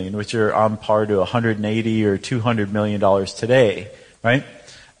 $30 million, which are on par to $180 or $200 million today, right?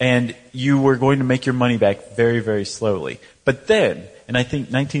 And you were going to make your money back very, very slowly. But then, in I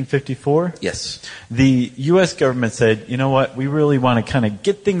think 1954, yes, the U.S. government said, you know what, we really want to kind of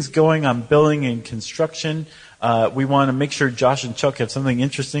get things going on building and construction. We want to make sure Josh and Chuck have something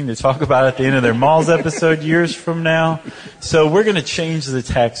interesting to talk about at the end of their Malls episode years from now. So we're going to change the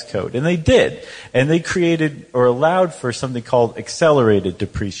tax code. And they did. And they created or allowed for something called accelerated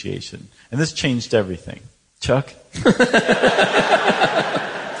depreciation. And this changed everything. Chuck?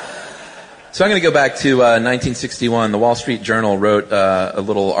 So I'm going to go back to 1961. The Wall Street Journal wrote a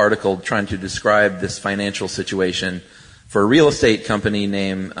little article trying to describe this financial situation for a real estate company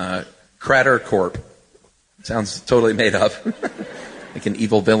named Crater Corp. Sounds totally made up. Like an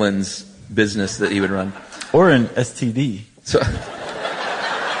evil villain's business that he would run. Or an STD. So,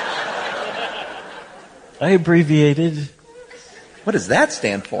 I abbreviated. What does that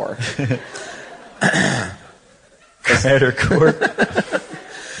stand for? Crater Corp.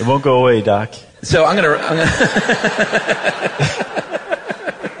 It won't go away, Doc. So I'm gonna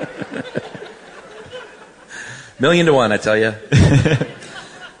million to one, I tell you.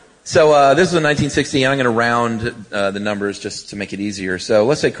 So this was in 1960, and I'm going to round the numbers just to make it easier. So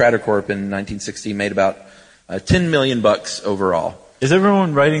let's say Crater Corp in 1960 made about $10 million overall. Is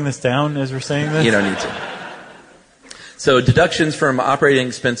everyone writing this down as we're saying this? You don't need to. So deductions from operating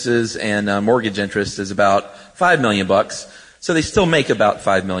expenses and mortgage interest is about $5 million. So they still make about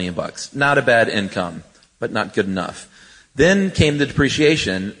 $5 million. Not a bad income, but not good enough. Then came the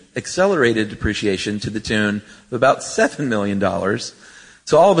depreciation, accelerated depreciation to the tune of about $7 million.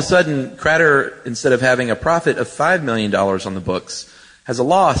 So all of a sudden, Crater, instead of having a profit of $5 million on the books, has a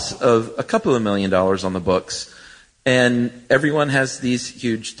loss of a couple of $1 million on the books. And everyone has these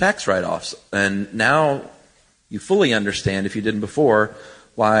huge tax write-offs. And now you fully understand, if you didn't before,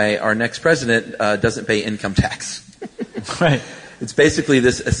 why our next president doesn't pay income tax. Right. It's basically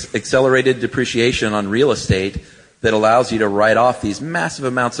this accelerated depreciation on real estate that allows you to write off these massive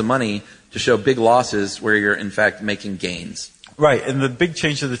amounts of money to show big losses where you're in fact making gains. Right, and the big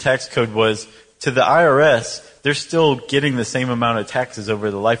change to the tax code was to the IRS, they're still getting the same amount of taxes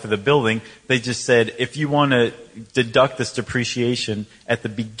over the life of the building. They just said, if you want to deduct this depreciation at the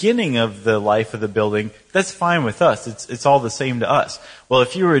beginning of the life of the building, that's fine with us. It's all the same to us. Well,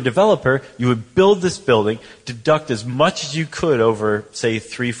 if you were a developer, you would build this building, deduct as much as you could over, say,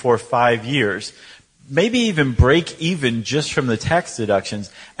 3, 4, 5 years, maybe even break even just from the tax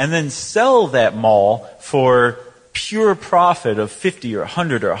deductions, and then sell that mall for pure profit of $50 or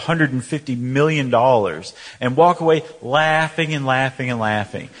 100 or 150 million dollars, and walk away laughing and laughing and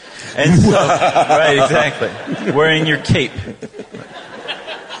laughing. And so, right, exactly, wearing your cape.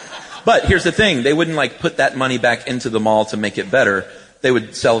 But here's the thing: they wouldn't put that money back into the mall to make it better. They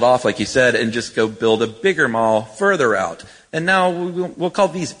would sell it off, like you said, and just go build a bigger mall further out. And now we'll call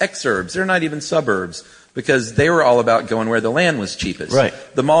these exurbs. They're not even suburbs, because they were all about going where the land was cheapest. Right.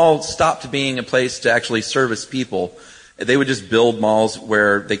 The mall stopped being a place to actually service people. They would just build malls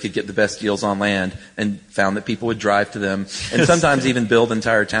where they could get the best deals on land, and found that people would drive to them, and sometimes even build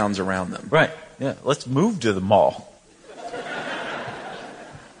entire towns around them. Right. Yeah. Let's move to the mall.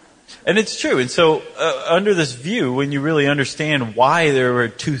 And it's true. And so under this view, when you really understand why there were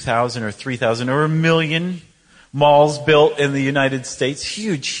 2,000 or 3,000 or 1 million malls built in the United States,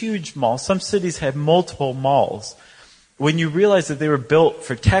 huge, huge malls. Some cities had multiple malls. When you realize that they were built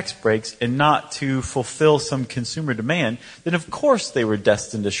for tax breaks and not to fulfill some consumer demand, then of course they were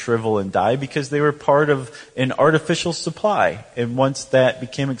destined to shrivel and die, because they were part of an artificial supply. And once that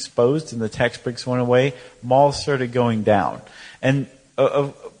became exposed and the tax breaks went away, malls started going down. And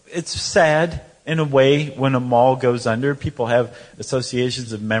it's sad in a way when a mall goes under. People have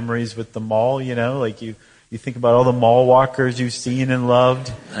associations of memories with the mall, like you think about all the mall walkers you've seen and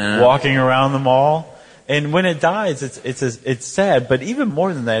loved walking around the mall. And when it dies, it's sad. But even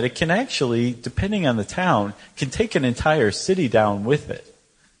more than that, it can actually, depending on the town, can take an entire city down with it.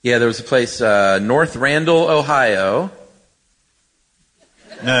 Yeah, there was a place, North Randall, Ohio.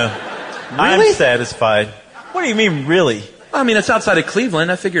 No. Really? I'm satisfied. What do you mean, really? I mean, it's outside of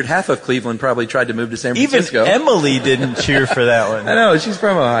Cleveland. I figured half of Cleveland probably tried to move to San Francisco. Even Emily didn't cheer for that one. I know, she's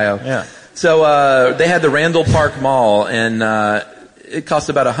from Ohio. Yeah. So they had the Randall Park Mall, and It cost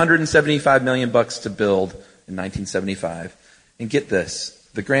about $175 million to build in 1975. And get this,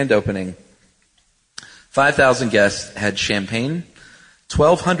 the grand opening, 5,000 guests, had champagne,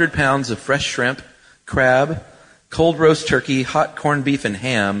 1,200 pounds of fresh shrimp, crab, cold roast turkey, hot corned beef and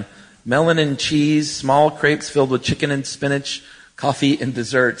ham, melon and cheese, small crepes filled with chicken and spinach, coffee and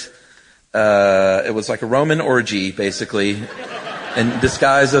dessert. It was like a Roman orgy, basically, in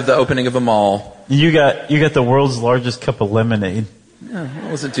disguise of the opening of a mall. You got the world's largest cup of lemonade. Yeah,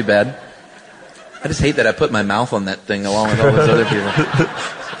 it wasn't too bad. I just hate that I put my mouth on that thing along with all those other people.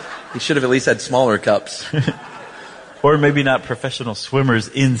 He should have at least had smaller cups. Or maybe not professional swimmers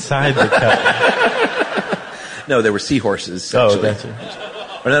inside the cup. No, there were seahorses. Oh, actually. that's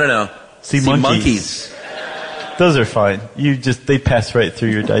right. Or no. Sea monkeys. Those are fine. They pass right through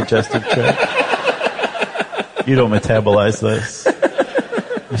your digestive tract. You don't metabolize those.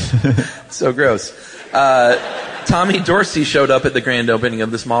 So gross. Tommy Dorsey showed up at the grand opening of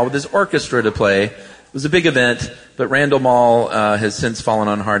this mall with his orchestra to play. It was a big event, but Randall Mall has since fallen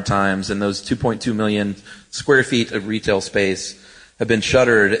on hard times, and those 2.2 million square feet of retail space have been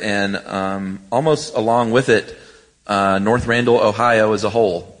shuttered, and almost along with it, North Randall, Ohio as a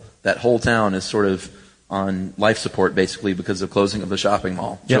whole. That whole town is sort of on life support, basically, because of closing of the shopping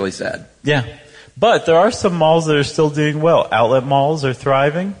mall. It's really sad. Yeah. But there are some malls that are still doing well. Outlet malls are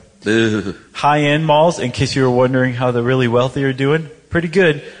thriving. Ugh. High-end malls, in case you were wondering how the really wealthy are doing, pretty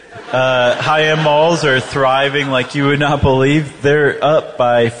good. High-end malls are thriving like you would not believe. They're up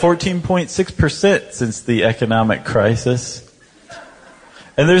by 14.6% since the economic crisis.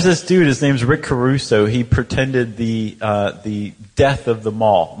 And there's this dude, his name's Rick Caruso. He pretended the death of the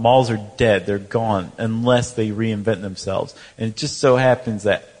mall. Malls are dead. They're gone unless they reinvent themselves. And it just so happens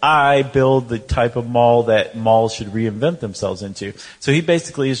that I build the type of mall that malls should reinvent themselves into. So he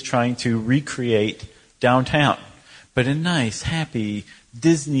basically is trying to recreate downtown, but a nice, happy,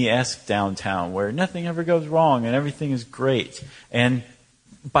 Disney-esque downtown where nothing ever goes wrong and everything is great. And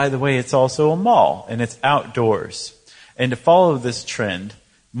by the way, it's also a mall and it's outdoors. And to follow this trend,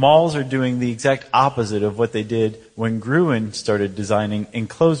 malls are doing the exact opposite of what they did when Gruen started designing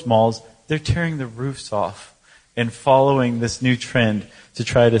enclosed malls. They're tearing the roofs off and following this new trend to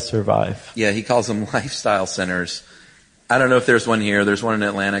try to survive. Yeah, he calls them lifestyle centers. I don't know if there's one here. There's one in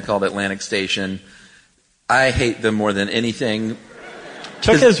Atlanta called Atlantic Station. I hate them more than anything.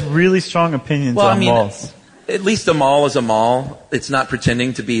 Chuck has really strong opinions on malls. At least a mall is a mall. It's not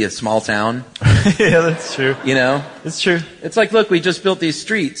pretending to be a small town. Yeah, that's true. You know? It's true. It's like, look, we just built these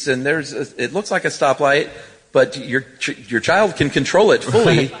streets, and it looks like a stoplight, but your child can control it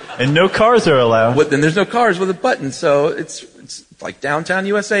fully. Right. And no cars are allowed. And there's no cars with a button, so it's like downtown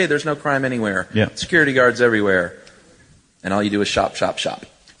USA. There's no crime anywhere. Yeah. Security guards everywhere. And all you do is shop, shop, shop.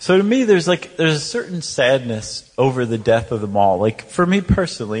 So to me, there's a certain sadness over the death of the mall. Like, for me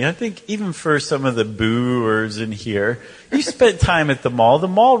personally, I think even for some of the booers in here, you spent time at the mall. The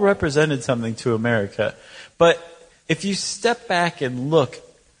mall represented something to America. But if you step back and look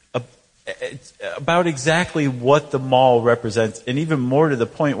about exactly what the mall represents, and even more to the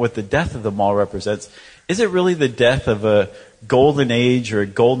point what the death of the mall represents, is it really the death of a golden age or a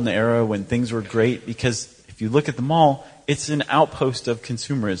golden era when things were great? Because if you look at the mall, it's an outpost of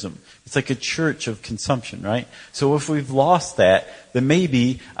consumerism. It's like a church of consumption, right? So if we've lost that, then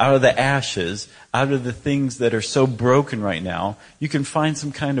maybe out of the ashes, out of the things that are so broken right now, you can find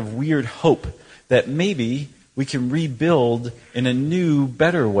some kind of weird hope that maybe we can rebuild in a new,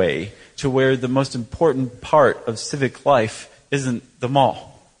 better way to where the most important part of civic life isn't the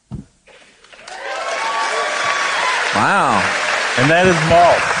mall. Wow. And that is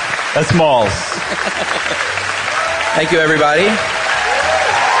malls. That's malls. Thank you, everybody.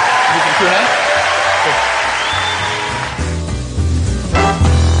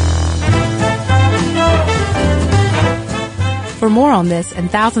 For more on this and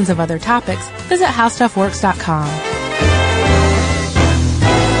thousands of other topics, visit howstuffworks.com.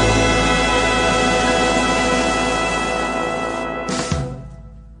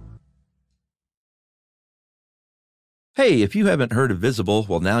 Hey, if you haven't heard of Visible,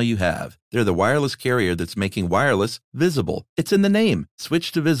 well, now you have. They're the wireless carrier that's making wireless visible. It's in the name.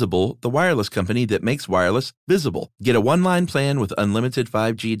 Switch to Visible, the wireless company that makes wireless visible. Get a one-line plan with unlimited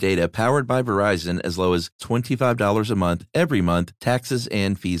 5G data powered by Verizon as low as $25 a month, every month, taxes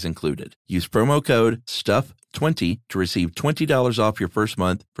and fees included. Use promo code STUFF20 to receive $20 off your first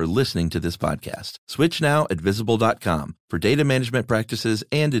month for listening to this podcast. Switch now at Visible.com. For data management practices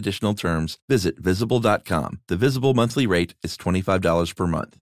and additional terms, visit Visible.com. The Visible monthly rate is $25 per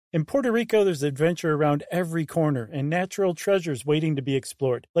month. In Puerto Rico, there's adventure around every corner and natural treasures waiting to be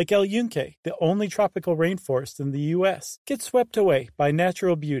explored, like El Yunque, the only tropical rainforest in the U.S. Get swept away by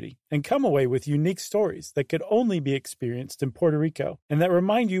natural beauty and come away with unique stories that could only be experienced in Puerto Rico and that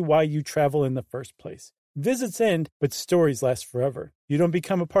remind you why you travel in the first place. Visits end, but stories last forever. You don't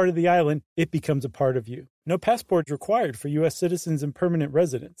become a part of the island, it becomes a part of you. No passport required for U.S. citizens and permanent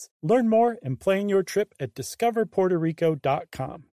residents. Learn more and plan your trip at discoverpuertorico.com.